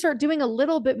probably start doing a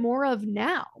little bit more of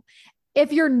now.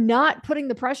 If you're not putting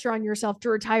the pressure on yourself to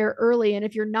retire early, and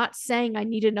if you're not saying I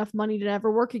need enough money to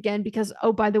never work again because,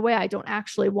 oh, by the way, I don't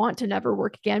actually want to never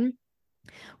work again,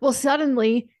 well,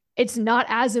 suddenly it's not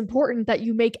as important that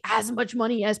you make as much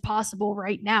money as possible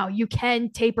right now. You can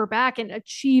taper back and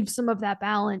achieve some of that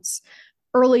balance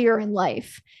earlier in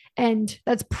life. And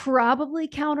that's probably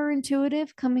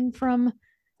counterintuitive coming from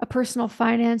a personal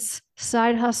finance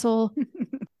side hustle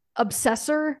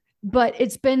obsessor, but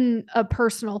it's been a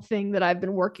personal thing that I've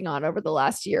been working on over the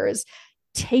last year, is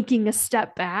taking a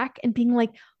step back and being like,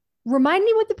 remind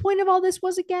me what the point of all this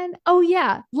was again. Oh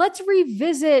yeah, let's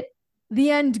revisit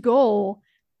the end goal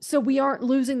so we aren't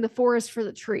losing the forest for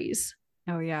the trees.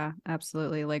 Oh yeah,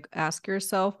 absolutely. Like ask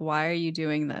yourself, why are you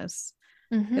doing this?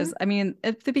 Because I mean,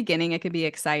 at the beginning, it could be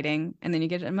exciting, and then you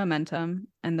get a momentum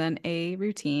and then a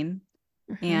routine,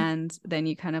 and then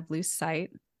you kind of lose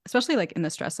sight. especially like in the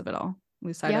stress of it all,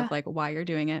 lose sight Yeah. of like why you're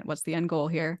doing it. What's the end goal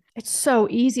here? It's so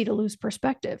easy to lose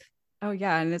perspective. Oh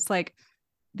yeah. And it's like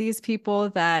these people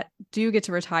that do get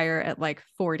to retire at like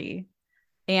 40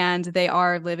 and they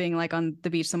are living like on the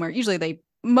beach somewhere. Usually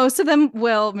most of them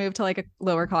will move to like a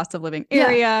lower cost of living Yeah.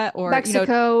 area or,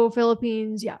 Mexico,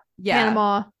 Philippines. Yeah. yeah,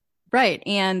 Panama. right.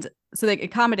 And so they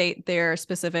accommodate their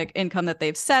specific income that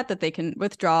they've set that they can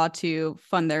withdraw to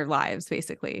fund their lives,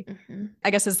 basically. Mm-hmm.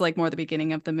 I guess is like more the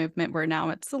beginning of the movement where now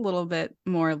it's a little bit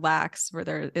more lax, where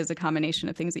there is a combination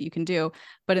of things that you can do.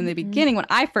 But in the beginning, when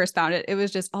I first found it, it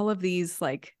was just all of these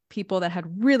like people that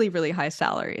had really, really high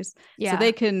salaries. Yeah. So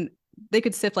they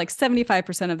could sift like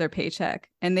 75% of their paycheck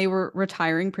and they were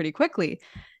retiring pretty quickly.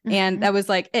 And that was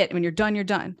like it. When you're done, you're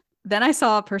done. Then I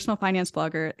saw a personal finance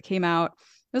blogger that came out.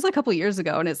 It was like a couple of years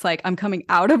ago. And it's like, I'm coming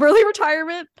out of early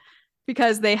retirement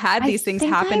because they had these things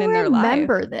happen in their life. I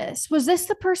remember this. Was this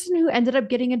the person who ended up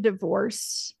getting a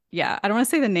divorce? Yeah. I don't want to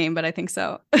say the name, but I think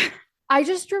so. I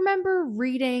just remember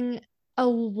reading a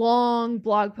long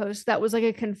blog post that was like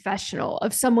a confessional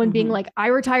of someone being like, I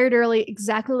retired early,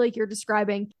 exactly like you're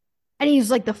describing. And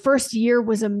he's like, the first year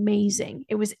was amazing.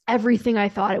 It was everything I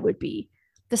thought it would be.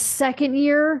 The second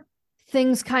year,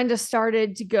 things kind of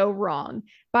started to go wrong.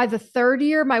 By the third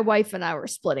year, my wife and I were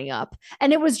splitting up.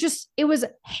 And it was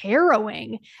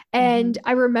harrowing. And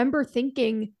I remember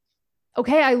thinking,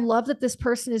 okay, I love that this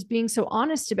person is being so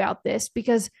honest about this,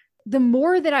 because the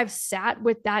more that I've sat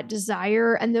with that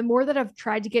desire and the more that I've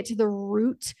tried to get to the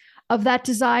root of that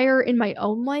desire in my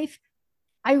own life,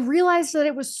 I realized that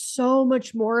it was so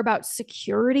much more about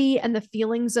security and the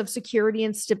feelings of security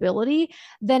and stability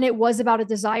than it was about a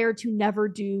desire to never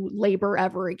do labor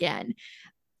ever again.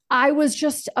 I was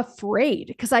just afraid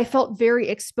because I felt very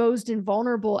exposed and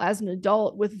vulnerable as an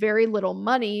adult with very little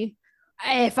money.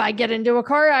 If I get into a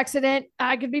car accident,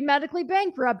 I could be medically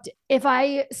bankrupt. If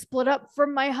I split up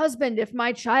from my husband, if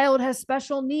my child has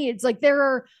special needs, like there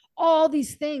are all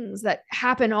these things that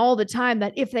happen all the time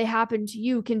that if they happen to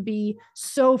you can be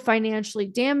so financially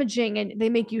damaging, and they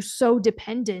make you so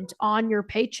dependent on your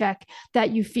paycheck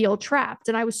that you feel trapped.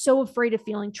 And I was so afraid of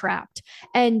feeling trapped.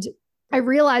 And I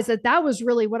realized that that was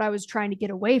really what I was trying to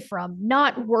get away from,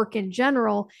 not work in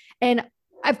general. And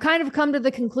I've kind of come to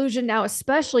the conclusion now,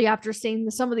 especially after seeing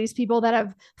some of these people that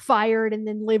have fired and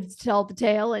then lived to tell the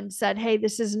tale and said, hey,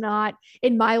 this is not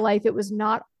in my life. It was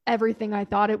not everything I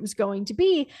thought it was going to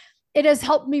be. It has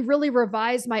helped me really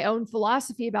revise my own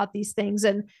philosophy about these things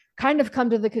and kind of come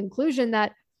to the conclusion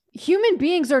that human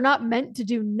beings are not meant to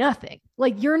do nothing.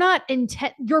 Like you're not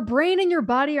intent, your brain and your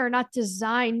body are not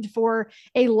designed for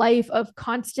a life of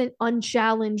constant,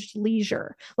 unchallenged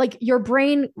leisure. Like your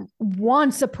brain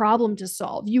wants a problem to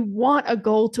solve. You want a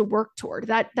goal to work toward.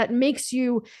 That makes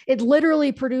you, it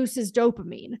literally produces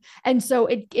dopamine. And so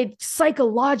it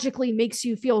psychologically makes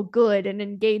you feel good and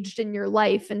engaged in your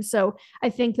life. And so I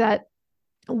think that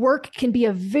work can be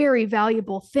a very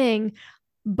valuable thing,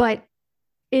 but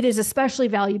it is especially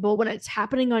valuable when it's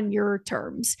happening on your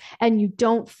terms and you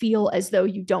don't feel as though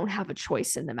you don't have a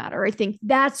choice in the matter. I think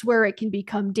that's where it can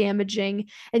become damaging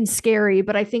and scary.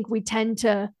 But I think we tend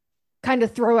to kind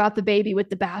of throw out the baby with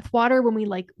the bathwater when we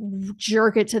like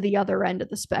jerk it to the other end of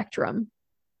the spectrum.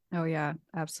 Oh yeah,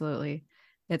 absolutely.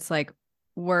 It's like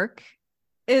work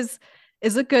is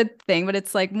a good thing, but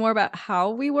it's like more about how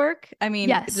we work. I mean,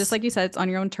 yes, just like you said, it's on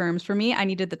your own terms. For me, I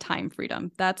needed the time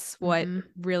freedom. That's what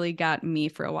really got me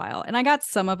for a while. And I got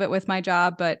some of it with my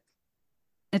job, but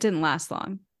it didn't last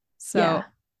long. So, yeah.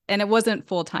 And it wasn't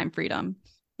full-time freedom.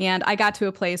 And I got to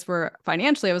a place where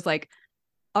financially I was like,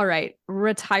 all right,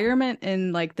 retirement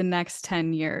in like the next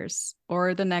 10 years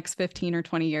or the next 15 or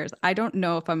 20 years. I don't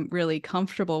know if I'm really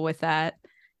comfortable with that,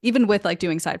 even with like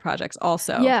doing side projects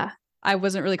also. Yeah. I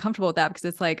wasn't really comfortable with that because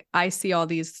it's like, I see all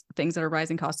these things that are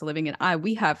rising cost of living and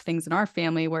we have things in our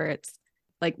family where it's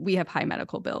like, we have high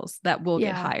medical bills that will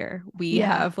get higher. We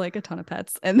have like a ton of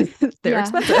pets and they're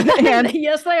expensive. And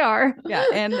yes, they are. Yeah.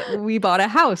 And we bought a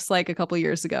house like a couple of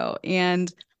years ago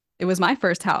and it was my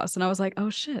first house. And I was like,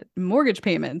 oh shit, mortgage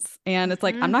payments. And it's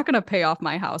like, I'm not going to pay off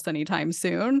my house anytime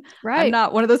soon. Right. I'm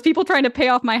not one of those people trying to pay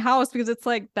off my house because it's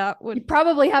like, that would you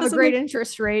probably have a great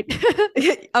interest rate.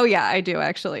 Oh yeah, I do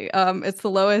actually. It's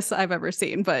the lowest I've ever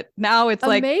seen, but now it's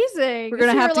like amazing. We're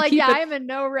going to have to like, keep yeah, it. I'm in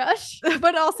no rush.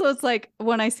 But also it's like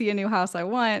when I see a new house I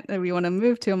want that we want to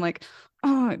move to, I'm like,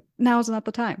 oh, now's not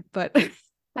the time. But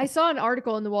I saw an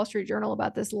article in the Wall Street Journal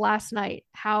about this last night,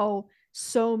 how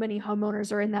so many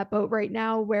homeowners are in that boat right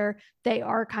now where they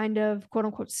are kind of quote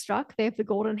unquote stuck. They have the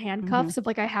golden handcuffs of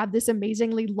like, I have this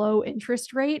amazingly low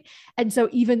interest rate. And so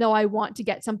even though I want to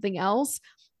get something else,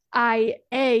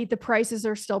 the prices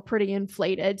are still pretty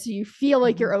inflated. So you feel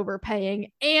like you're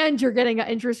overpaying and you're getting an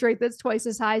interest rate that's twice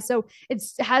as high. So it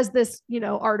has this,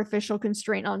 artificial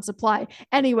constraint on supply.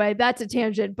 Anyway, that's a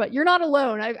tangent, but you're not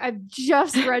alone. I've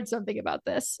just read something about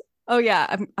this. Oh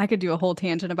yeah, I could do a whole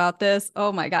tangent about this.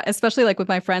 Oh my God, especially like with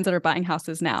my friends that are buying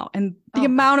houses now, and the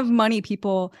amount of money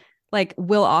people like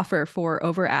will offer for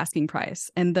over asking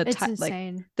price, and it's like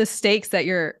insane. the stakes that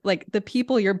you're like the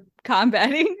people you're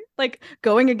combating, like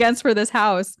going against for this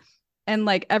house, and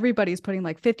like everybody's putting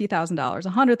like $50,000,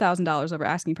 $100,000 over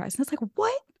asking price, and it's like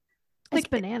what? It's like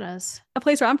bananas. A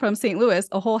place where I'm from, St. Louis,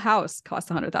 a whole house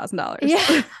costs $100,000.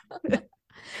 Yeah.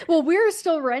 Well, we're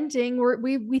still renting.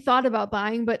 We thought about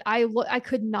buying, but I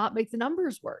could not make the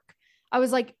numbers work. I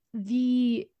was like,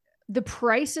 the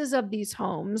prices of these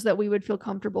homes that we would feel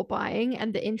comfortable buying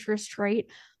and the interest rate,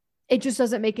 it just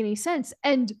doesn't make any sense.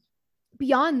 And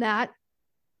beyond that,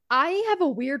 I have a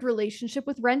weird relationship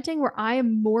with renting where I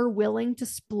am more willing to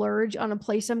splurge on a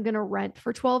place I'm going to rent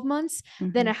for 12 months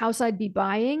than a house I'd be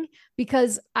buying,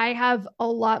 because I have a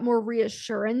lot more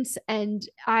reassurance and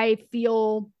I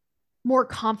feel more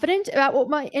confident about what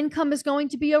my income is going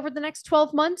to be over the next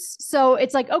 12 months. So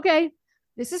it's like, okay,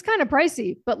 this is kind of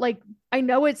pricey, but like, I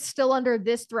know it's still under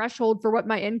this threshold for what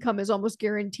my income is almost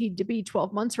guaranteed to be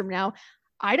 12 months from now.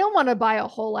 I don't want to buy a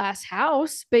whole ass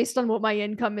house based on what my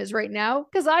income is right now,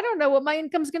 because I don't know what my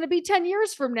income is going to be 10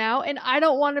 years from now. And I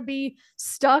don't want to be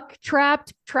stuck,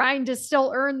 trapped, trying to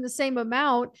still earn the same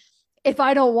amount if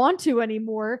I don't want to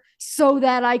anymore, so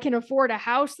that I can afford a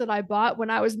house that I bought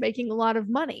when I was making a lot of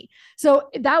money. So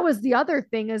that was the other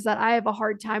thing, is that I have a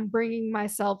hard time bringing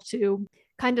myself to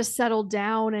kind of settle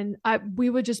down, and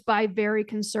we would just buy very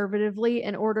conservatively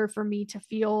in order for me to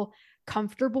feel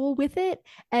comfortable with it.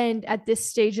 And at this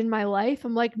stage in my life,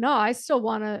 I'm like, no, I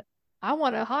want a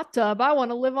hot tub. I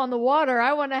want to live on the water.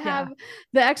 I want to have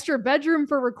the extra bedroom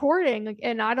for recording.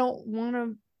 And I don't want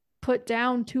to put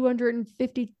down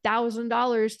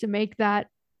 $250,000 to make that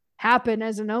happen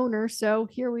as an owner. So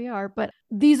here we are. But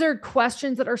these are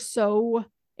questions that are so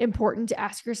important to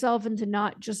ask yourself, and to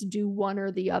not just do one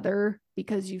or the other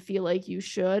because you feel like you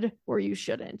should or you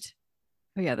shouldn't.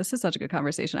 Oh yeah, this is such a good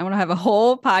conversation. I want to have a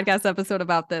whole podcast episode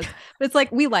about this. But it's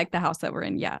like, we like the house that we're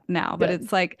in now, but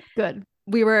it's like good.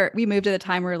 We moved at a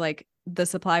time where like the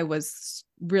supply was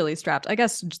really strapped, I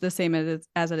guess the same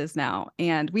as it is now.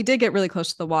 And we did get really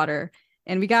close to the water,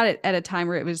 and we got it at a time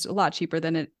where it was a lot cheaper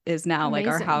than it is now. Amazing.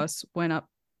 Like our house went up,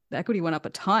 the equity went up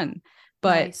a ton,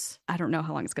 but nice. I don't know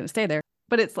how long it's going to stay there.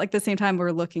 But it's like the same time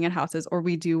we're looking at houses, or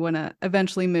we do want to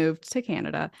eventually move to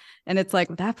Canada. And it's like,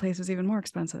 that place is even more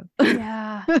expensive.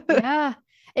 Yeah. Yeah.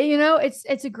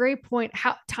 It's a great point.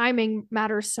 How timing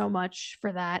matters so much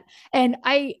for that. And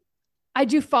I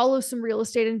do follow some real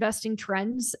estate investing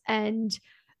trends, and,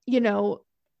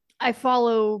 I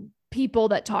follow people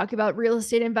that talk about real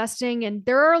estate investing, and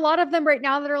there are a lot of them right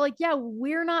now that are like, yeah,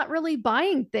 we're not really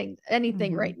buying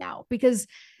anything right now, because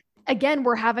again,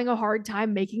 we're having a hard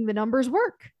time making the numbers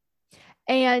work.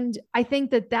 And I think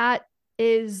that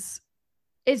it's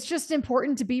just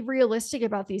important to be realistic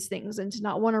about these things and to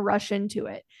not want to rush into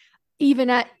it.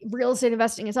 Even at real estate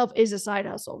investing itself is a side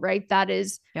hustle, right? That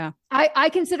is,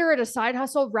 I consider it a side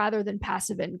hustle rather than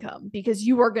passive income, because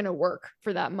you are going to work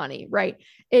for that money, right?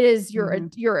 It is,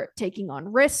 you're taking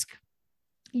on risk.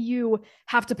 You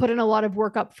have to put in a lot of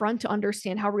work up front to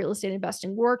understand how real estate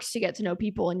investing works, to get to know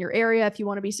people in your area if you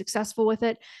want to be successful with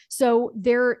it. So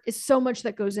there is so much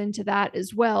that goes into that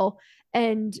as well.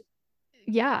 And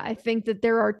yeah, I think that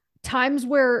there are times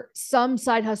where some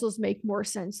side hustles make more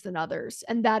sense than others.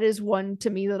 And that is one to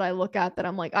me that I look at that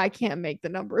I'm like, I can't make the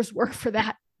numbers work for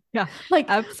that. Yeah, like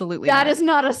absolutely. That is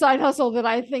not a side hustle that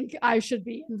I think I should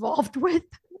be involved with.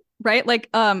 Right.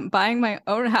 Like buying my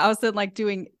own house and like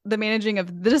doing the managing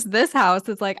of this house.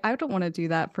 It's like, I don't want to do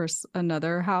that for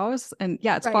another house. And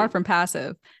yeah, it's far from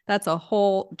passive. That's a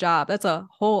whole job. That's a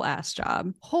whole ass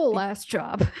job.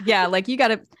 Yeah. Like you got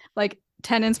to, like,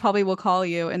 tenants probably will call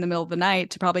you in the middle of the night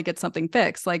to probably get something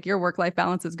fixed. Like your work-life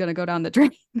balance is going to go down the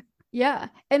drain. Yeah.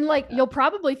 And like, you'll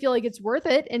probably feel like it's worth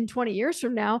it in 20 years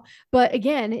from now. But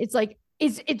again, it's like,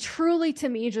 it truly to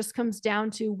me just comes down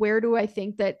to, where do I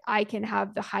think that I can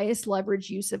have the highest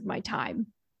leverage use of my time?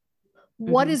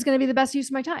 What is going to be the best use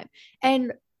of my time?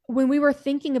 And when we were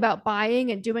thinking about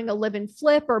buying and doing a live and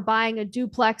flip, or buying a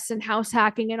duplex and house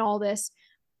hacking and all this,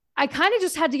 I kind of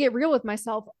just had to get real with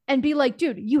myself and be like,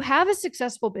 dude, you have a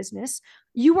successful business.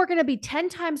 You are going to be 10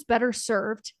 times better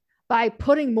served by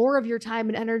putting more of your time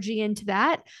and energy into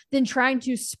that than trying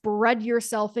to spread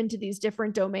yourself into these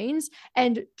different domains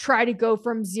and try to go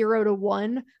from 0 to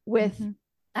 1 with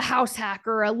a house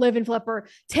hacker, a live and flipper,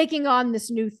 taking on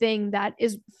this new thing that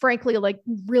is frankly like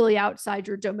really outside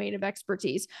your domain of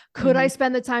expertise. Could I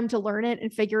spend the time to learn it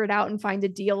and figure it out and find a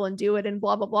deal and do it and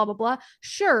blah, blah, blah, blah, blah?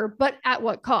 Sure. But at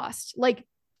what cost? Like,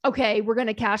 okay, we're going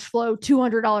to cash flow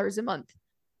 $200 a month.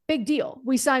 Big deal.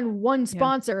 We sign one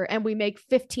sponsor and we make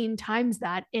 15 times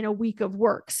that in a week of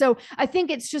work. So I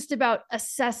think it's just about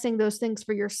assessing those things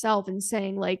for yourself and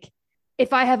saying, like,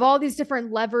 if I have all these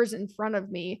different levers in front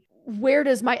of me, where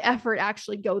does my effort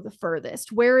actually go the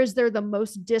furthest? Where is there the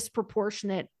most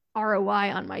disproportionate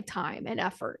ROI on my time and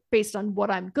effort based on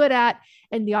what I'm good at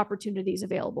and the opportunities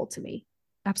available to me?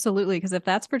 Absolutely. Because if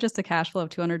that's for just a cash flow of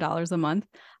 $200 a month,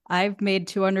 I've made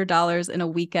 $200 in a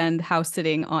weekend house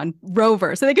sitting on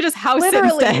Rover. So they could just house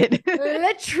literally, it instead.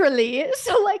 Literally.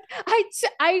 So like,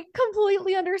 I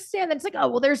completely understand that. It's like, oh,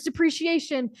 well, there's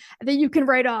depreciation that you can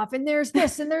write off and there's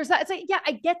this and there's that. It's like, yeah,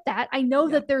 I get that. I know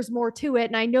that there's more to it.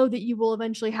 And I know that you will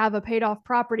eventually have a paid off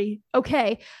property.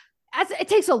 Okay. It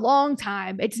takes a long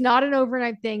time. It's not an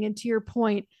overnight thing. And to your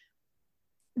point,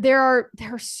 there are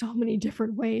so many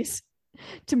different ways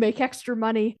to make extra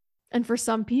money. And for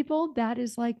some people, that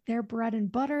is like their bread and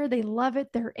butter. They love it.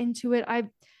 They're into it. I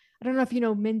don't know if you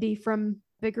know Mindy from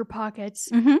Bigger Pockets,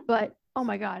 but oh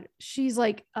my God, she's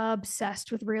like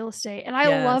obsessed with real estate. And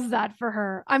I love that for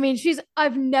her. I mean,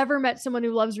 I've never met someone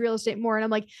who loves real estate more. And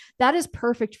I'm like, that is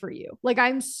perfect for you. Like,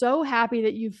 I'm so happy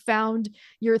that you've found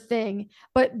your thing.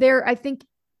 But I think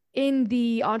in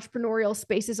the entrepreneurial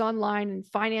spaces online and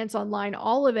finance online,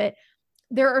 all of it,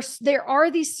 there are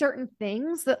these certain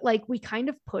things that like we kind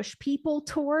of push people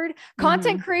toward,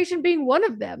 content creation being one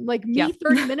of them. Like me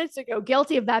 30 minutes ago,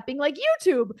 guilty of that, being like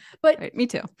YouTube, but right, me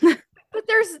too. But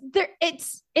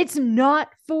it's not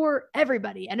for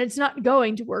everybody and it's not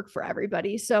going to work for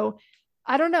everybody. So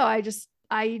I don't know.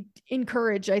 I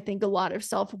encourage, I think, a lot of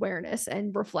self-awareness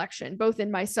and reflection, both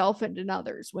in myself and in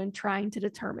others when trying to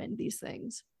determine these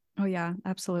things. Oh yeah,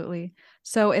 absolutely.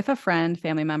 So if a friend,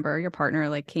 family member, your partner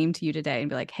like came to you today and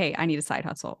be like, hey, I need a side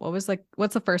hustle,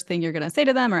 what's the first thing you're going to say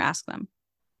to them or ask them?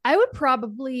 I would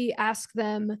probably ask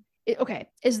them, okay,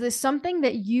 is this something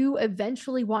that you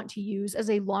eventually want to use as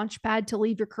a launch pad to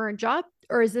leave your current job?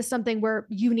 Or is this something where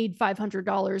you need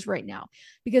 $500 right now?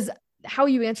 Because how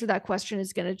you answer that question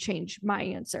is going to change my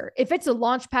answer. If it's a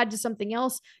launch pad to something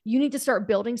else, you need to start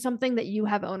building something that you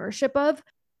have ownership of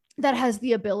that has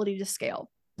the ability to scale.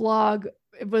 Blog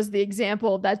was the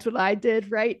example. That's what I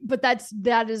did, right? But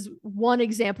that is one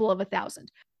example of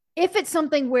 1,000. If it's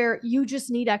something where you just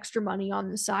need extra money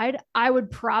on the side, I would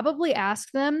probably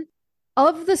ask them,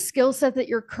 of the skill set that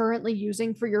you're currently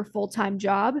using for your full-time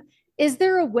job, is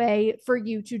there a way for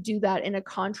you to do that in a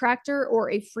contractor or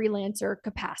a freelancer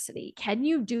capacity? Can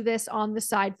you do this on the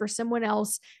side for someone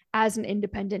else as an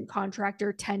independent contractor,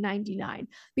 1099?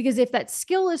 Because if that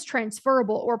skill is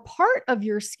transferable or part of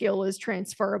your skill is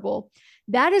transferable,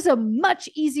 that is a much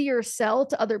easier sell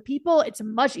to other people. It's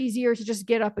much easier to just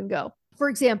get up and go. For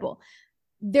example,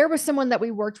 there was someone that we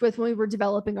worked with when we were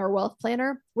developing our wealth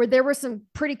planner where there were some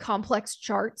pretty complex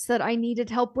charts that I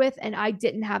needed help with, and I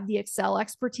didn't have the Excel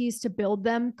expertise to build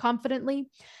them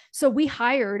confidently. So we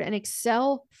hired an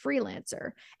Excel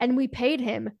freelancer and we paid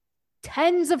him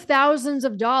tens of thousands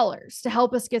of dollars to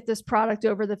help us get this product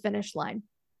over the finish line.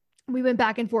 We went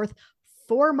back and forth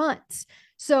 4 months.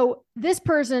 So this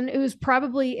person, who's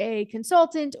probably a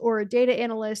consultant or a data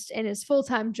analyst in his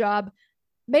full-time job,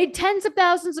 made tens of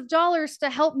thousands of dollars to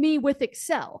help me with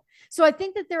Excel. So I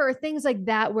think that there are things like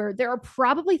that where there are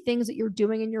probably things that you're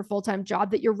doing in your full-time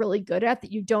job that you're really good at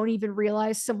that you don't even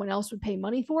realize someone else would pay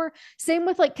money for. Same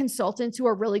with like consultants who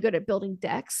are really good at building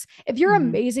decks. If you're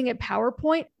amazing at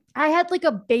PowerPoint, I had like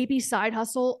a baby side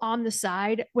hustle on the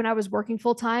side when I was working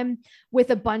full time with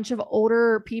a bunch of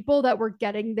older people that were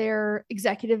getting their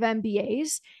executive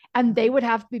MBAs, and they would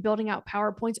have to be building out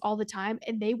PowerPoints all the time.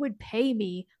 And they would pay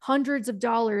me hundreds of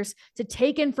dollars to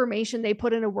take information they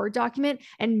put in a Word document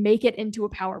and make it into a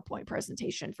PowerPoint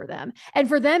presentation for them. And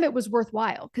for them, it was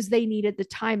worthwhile because they needed the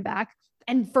time back.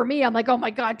 And for me, I'm like, oh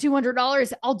my God,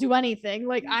 $200, I'll do anything.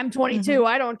 Like I'm 22,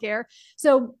 I don't care.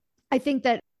 So I think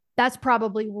that that's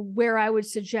probably where I would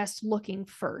suggest looking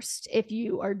first. If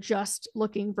you are just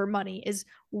looking for money, is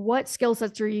what skill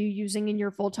sets are you using in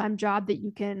your full-time job that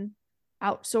you can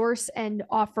outsource and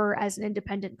offer as an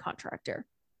independent contractor?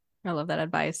 I love that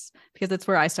advice because that's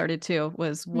where I started too,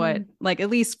 was what, like at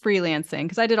least freelancing.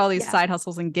 Cause I did all these side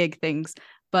hustles and gig things,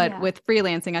 but with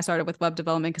freelancing, I started with web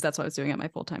development because that's what I was doing at my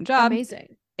full-time job.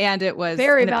 Amazing. And it was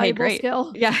very and it valuable paid great.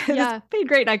 Skill. Yeah. It paid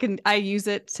great. I use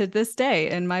it to this day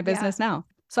in my business now.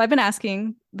 So I've been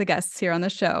asking the guests here on the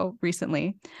show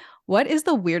recently, What is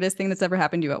the weirdest thing that's ever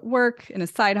happened to you at work, in a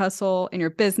side hustle, in your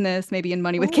business, maybe in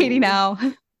Money with Katie Ooh, now?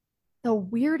 the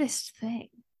weirdest thing.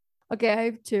 Okay, I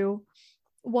have two.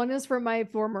 One is for my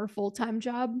former full-time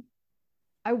job.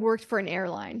 I worked for an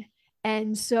airline.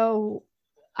 And so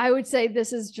I would say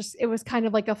this is just, it was kind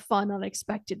of like a fun,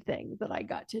 unexpected thing that I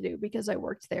got to do because I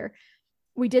worked there.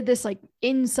 We did this like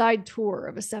inside tour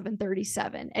of a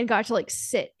 737 and got to like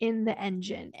sit in the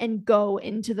engine and go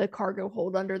into the cargo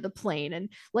hold under the plane and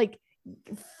like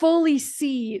fully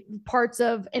see parts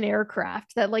of an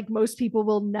aircraft that like most people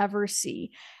will never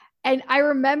see. And I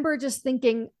remember just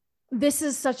thinking, this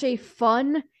is such a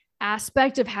fun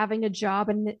aspect of having a job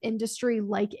in an industry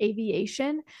like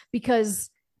aviation, because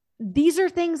these are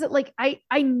things that like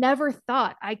I never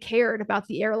thought I cared about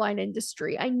the airline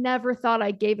industry. I never thought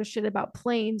I gave a shit about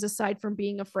planes aside from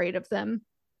being afraid of them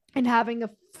and having a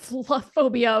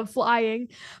phobia of flying.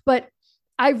 But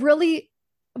I really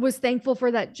was thankful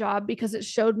for that job because it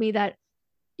showed me that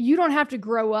you don't have to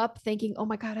grow up thinking, oh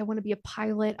my God, I want to be a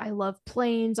pilot. I love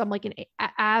planes. I'm like an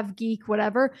av geek,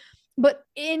 whatever. But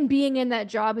in being in that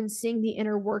job and seeing the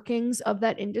inner workings of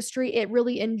that industry, it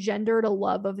really engendered a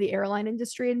love of the airline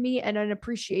industry in me and an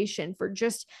appreciation for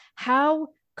just how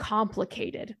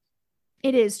complicated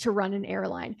it is to run an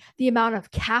airline, the amount of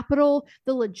capital,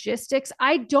 the logistics.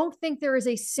 I don't think there is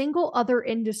a single other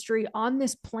industry on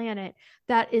this planet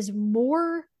that is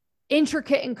more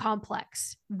intricate and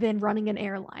complex than running an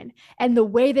airline, and the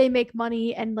way they make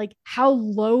money and like how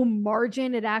low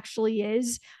margin it actually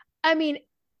is. I mean,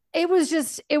 it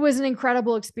was an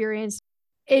incredible experience.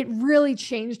 It really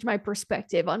changed my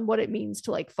perspective on what it means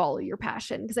to like follow your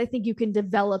passion, because I think you can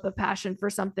develop a passion for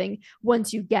something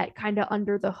once you get kind of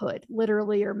under the hood,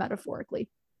 literally or metaphorically.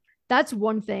 That's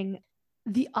one thing.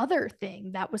 The other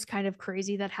thing that was kind of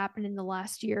crazy that happened in the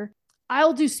last year,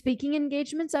 I'll do speaking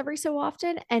engagements every so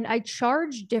often, and I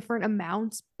charge different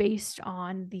amounts based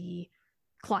on the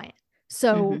client.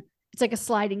 So it's like a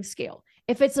sliding scale.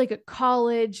 If it's like a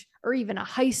college or even a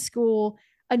high school,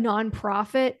 a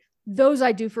nonprofit, those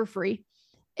I do for free.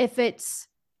 If it's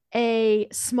a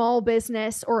small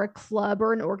business or a club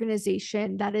or an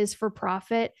organization that is for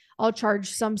profit, I'll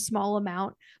charge some small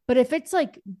amount. But if it's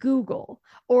like Google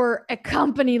or a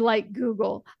company like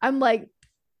Google, I'm like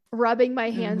rubbing my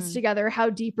hands together. How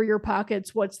deep are your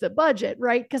pockets? What's the budget?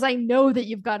 Right? Because I know that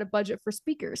you've got a budget for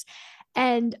speakers.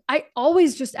 And I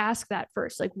always just ask that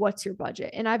first, like, what's your budget?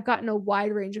 And I've gotten a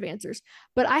wide range of answers.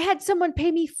 But I had someone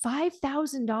pay me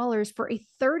 $5,000 for a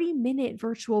 30-minute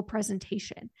virtual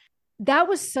presentation. That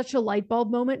was such a light bulb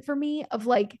moment for me of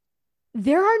like,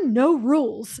 there are no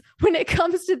rules when it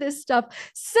comes to this stuff.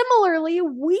 Similarly,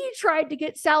 we tried to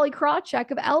get Sally Krawcheck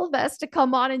of Elvis to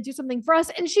come on and do something for us,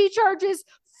 and she charges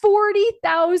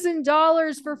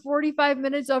 $40,000 for 45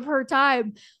 minutes of her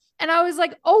time. And I was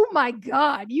like, oh my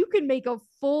God, you can make a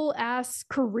full ass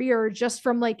career just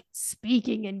from like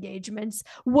speaking engagements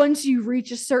once you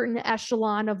reach a certain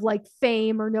echelon of like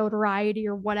fame or notoriety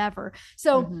or whatever.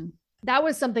 So that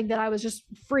was something that I was just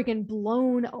freaking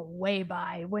blown away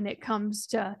by when it comes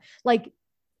to like,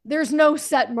 there's no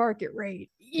set market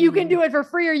rate. You can do it for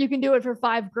free or you can do it for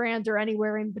 $5,000 or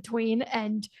anywhere in between.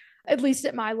 And at least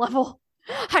at my level,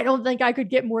 I don't think I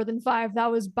could get more than 5. That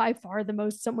was by far the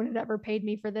most someone had ever paid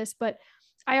me for this. But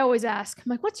I always ask, I'm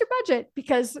like, what's your budget?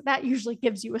 Because that usually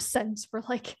gives you a sense for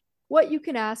like what you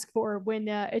can ask for when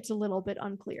it's a little bit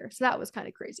unclear. So that was kind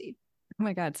of crazy. Oh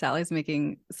my God, Sally's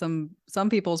making some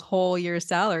people's whole year's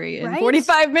salary in Right?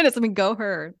 45 minutes. I mean, go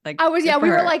her. Like I was, yeah, we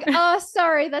her. were like,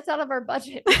 sorry, that's out of our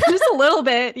budget. Just a little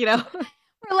bit, you know.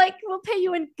 We're like, we'll pay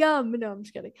you in gum. No, I'm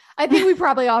just kidding. I think we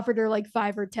probably offered her like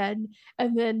 5 or 10.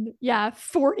 And then, yeah,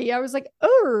 40. I was like,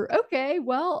 oh, okay,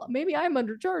 well, maybe I'm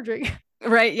undercharging.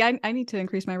 Right. Yeah, I need to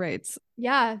increase my rates.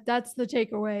 Yeah, that's the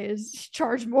takeaway is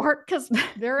charge more because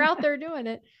they're out there doing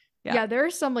it. Yeah, there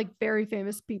are some like very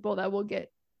famous people that will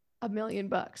get $1 million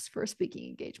for a speaking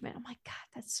engagement. I'm like, God,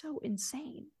 that's so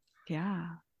insane. Yeah,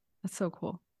 that's so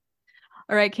cool.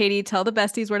 All right, Katie, tell the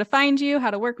besties where to find you,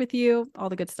 how to work with you, all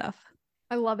the good stuff.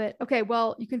 I love it. Okay,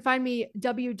 well, you can find me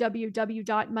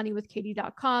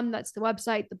www.moneywithkatie.com. That's the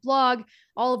website, the blog,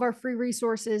 all of our free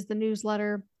resources, the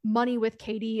newsletter, Money with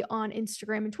Katie on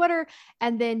Instagram and Twitter,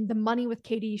 and then the Money with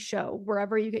Katie show,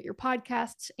 wherever you get your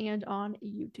podcasts and on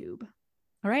YouTube.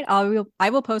 All right. I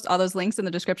will post all those links in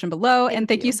the description below. And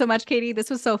thank you so much, Katie. This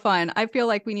was so fun. I feel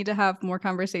like we need to have more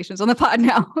conversations on the pod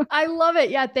now. I love it.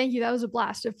 Yeah, thank you. That was a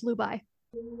blast. It flew by.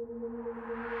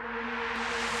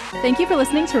 Thank you for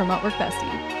listening to Remote Work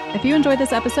Bestie. If you enjoyed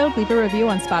this episode, leave a review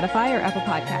on Spotify or Apple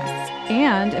Podcasts.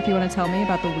 And if you want to tell me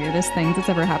about the weirdest things that's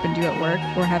ever happened to you at work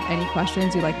or have any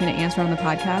questions you'd like me to answer on the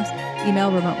podcast,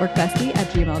 email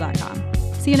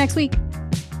remoteworkbestie@gmail.com. See you next week.